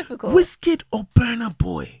very difficult. Wizkid or Burna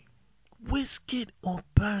Boy? Wizkid or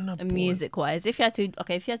Burna Boy? Music-wise, if you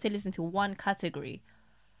had to listen to one category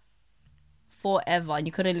forever and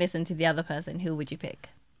you couldn't listen to the other person, who would you pick?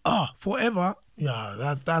 Oh, forever?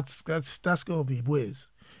 Yeah, that's gonna be Wiz.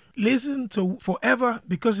 Listen to forever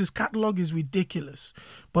because his catalog is ridiculous.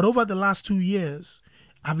 But over the last 2 years,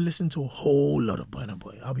 I've listened to a whole lot of Burna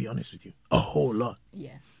Boy. I'll be honest with you, a whole lot.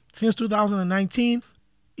 Yeah. Since 2019,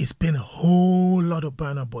 it's been a whole lot of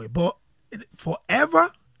Burna Boy. But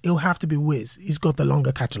forever, it'll have to be Wiz. He's got the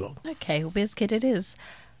longer catalog. Okay, Wizkid it is.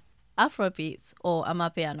 Afrobeats or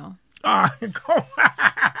Amapiano? Come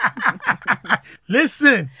on.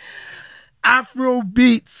 Listen,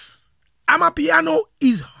 Afrobeats. Amapiano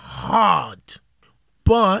is hard,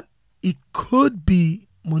 but it could be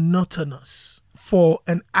monotonous for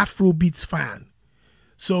an Afrobeats fan.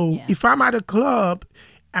 So if I'm at a club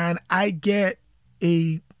and I get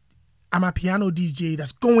a Amapiano DJ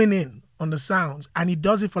that's going in on the sounds and he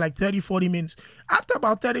does it for like 30-40 minutes, after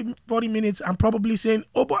about 30-40 minutes, I'm probably saying,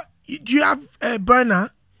 oh, but do you have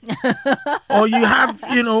Burna? Or you have,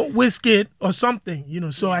 Wizkid or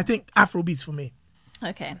something, so I think Afrobeats for me.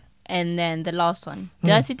 Okay. And then the last one,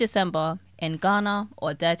 Dirty December in Ghana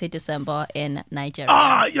or Dirty December in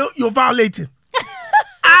Nigeria? You're violating.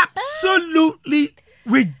 Absolutely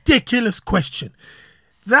ridiculous question.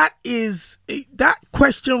 That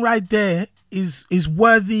question right there is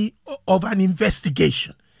worthy of an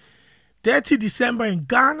investigation. Dirty December in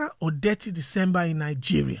Ghana or Dirty December in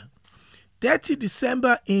Nigeria? Dirty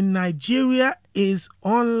December in Nigeria is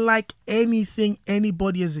unlike anything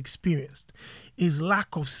anybody has experienced. Is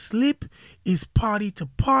lack of sleep, is party to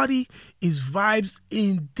party, is vibes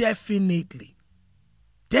indefinitely.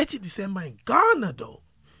 Dirty December in Ghana, though,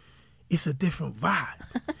 it's a different vibe.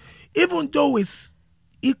 Even though it's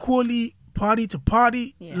equally party to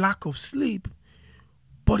party, lack of sleep,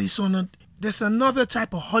 but there's another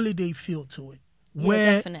type of holiday feel to it.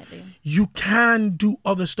 Where definitely. You can do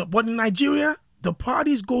other stuff. But in Nigeria, the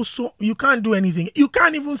parties go so... You can't do anything. You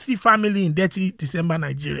can't even see family in Dirty December,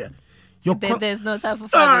 Nigeria. There's no time for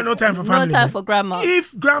family. No time for family. No time for grandma.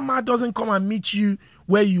 If grandma doesn't come and meet you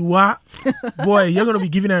where you are, boy, you're going to be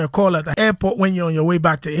giving her a call at the airport when you're on your way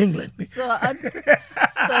back to England. So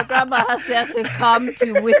grandma has to come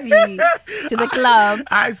with you to the club.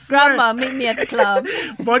 I swear. Grandma, meet me at the club.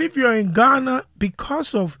 But if you're in Ghana,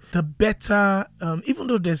 because of the better, even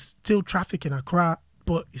though there's still traffic in Accra,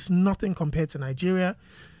 but it's nothing compared to Nigeria.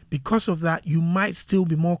 Because of that, you might still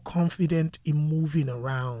be more confident in moving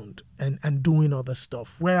around and doing other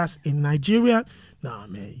stuff. Whereas in Nigeria, nah,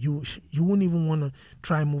 man, you wouldn't even want to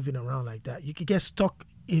try moving around like that. You could get stuck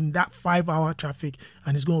in that 5-hour traffic,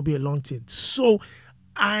 and it's going to be a long thing. So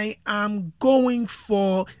I am going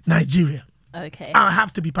for Nigeria. Okay. I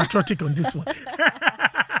have to be patriotic on this one.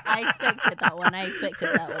 I expected that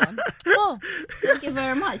one. Oh, thank you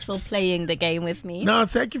very much for playing the game with me. No,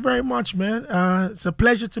 thank you very much, man. It's a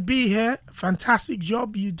pleasure to be here. Fantastic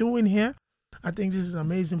job you're doing here. I think this is an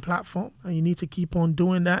amazing platform, and you need to keep on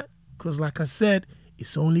doing that because, like I said,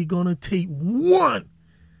 it's only going to take one.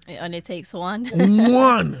 It only takes one.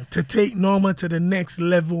 One to take Norma to the next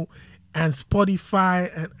level. And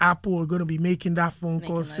Spotify and Apple are going to be making that phone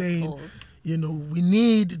call saying, you know, we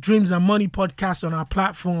need Dreams and Money podcast on our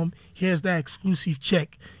platform. Here's that exclusive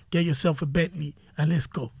check. Get yourself a Bentley and let's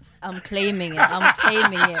go. I'm claiming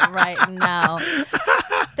it right now.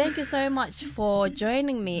 Thank you so much for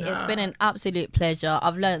joining me. It's been an absolute pleasure.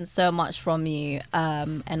 I've learned so much from you.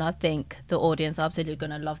 And I think the audience are absolutely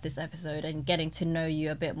going to love this episode and getting to know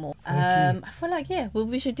you a bit more. I feel like,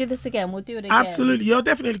 we should do this again. We'll do it again. Absolutely. You're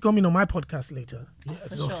definitely coming on my podcast later.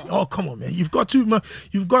 Yeah, sure. Oh, come on, man. You've got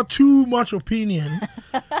too much opinion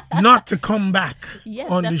not to come back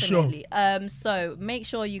on definitely. the show. So make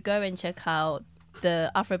sure you go and check out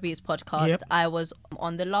the Afrobeats podcast. Yep. I was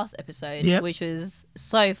on the last episode, Yep. which was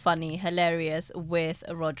so funny, hilarious with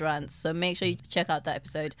Rod Rants. So make sure you check out that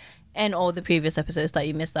episode and all the previous episodes that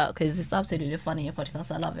you missed out because it's absolutely funny, your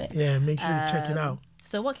podcast. I love it. Yeah, make sure you check it out.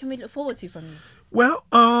 So what can we look forward to from you? Well,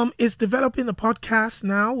 it's developing the podcast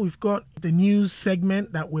now. We've got the news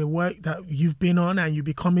segment that you've been on and you'll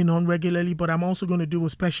be coming on regularly. But I'm also going to do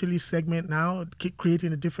a specialist segment now, keep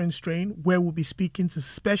creating a different strain where we'll be speaking to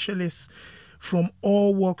specialists from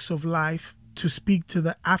all walks of life to speak to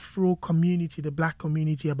the Afro community, the Black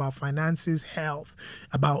community about finances, health,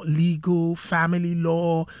 about legal, family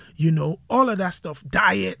law, all of that stuff,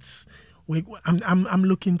 diets. I'm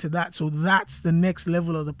looking to that. So that's the next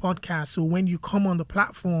level of the podcast. So when you come on the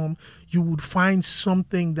platform, you would find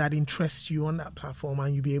something that interests you on that platform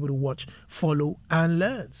and you'll be able to watch, follow, and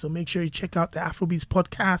learn. So make sure you check out the Afrobeats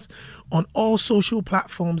podcast on all social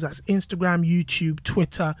platforms. That's Instagram, YouTube,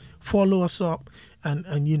 Twitter. Follow us up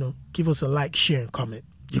and give us a like, share, and comment.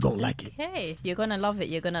 You're going to like it. Okay, you're going to love it.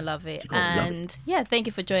 Thank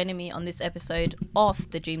you for joining me on this episode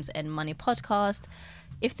of the Dreams and Money podcast.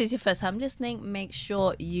 If this is your first time listening, make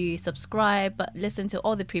sure you subscribe, listen to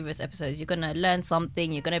all the previous episodes. You're going to learn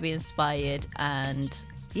something, you're going to be inspired, and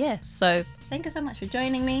so thank you so much for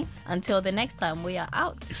joining me. Until the next time, we are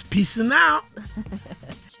out. It's peace and out.